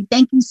talking with you.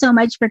 Thank you so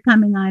much for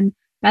coming on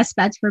Best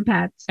Bets for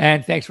Pets.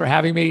 And thanks for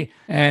having me.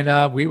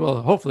 And we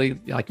will hopefully,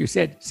 like you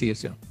said, see you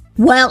soon.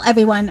 Well,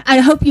 everyone, I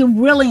hope you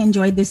really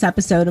enjoyed this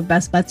episode of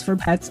Best Bets for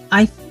Pets.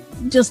 I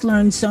just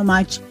learned so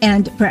much.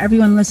 And for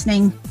everyone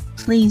listening,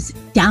 please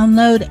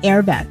download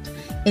AirVet.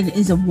 It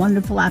is a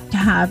wonderful app to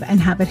have and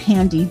have it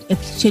handy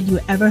if should you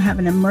ever have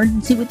an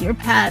emergency with your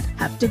pet,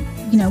 have to,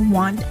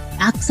 want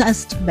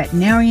access to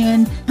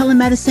veterinarian.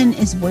 Telemedicine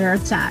is where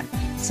it's at.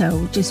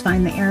 So just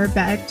find the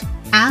AirVet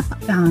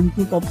app on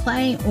Google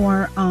Play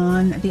or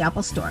on the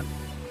Apple Store.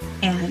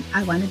 And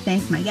I want to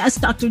thank my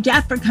guest, Dr.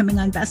 Jeff, for coming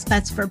on Best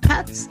Bets for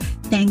Pets.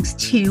 Thanks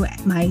to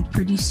my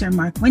producer,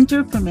 Mark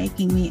Winter, for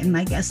making me and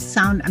my guests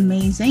sound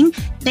amazing.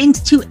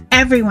 Thanks to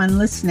everyone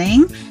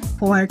listening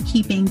for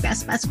keeping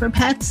Best Bets for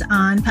Pets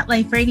on Pet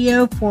Life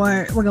Radio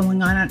we're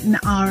going on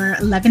our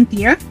 11th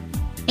year.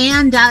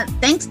 And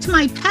thanks to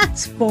my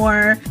pets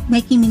for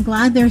making me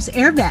glad there's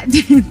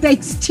AirVet.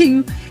 Thanks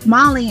to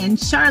Molly and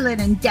Charlotte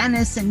and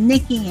Dennis and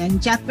Nikki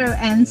and Jethro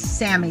and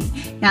Sammy.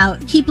 Now,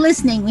 keep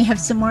listening. We have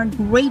some more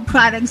great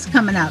products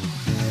coming up.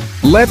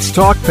 Let's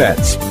Talk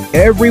Pets,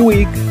 every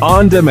week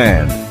on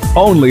demand,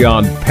 only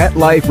on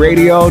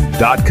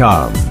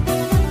PetLifeRadio.com.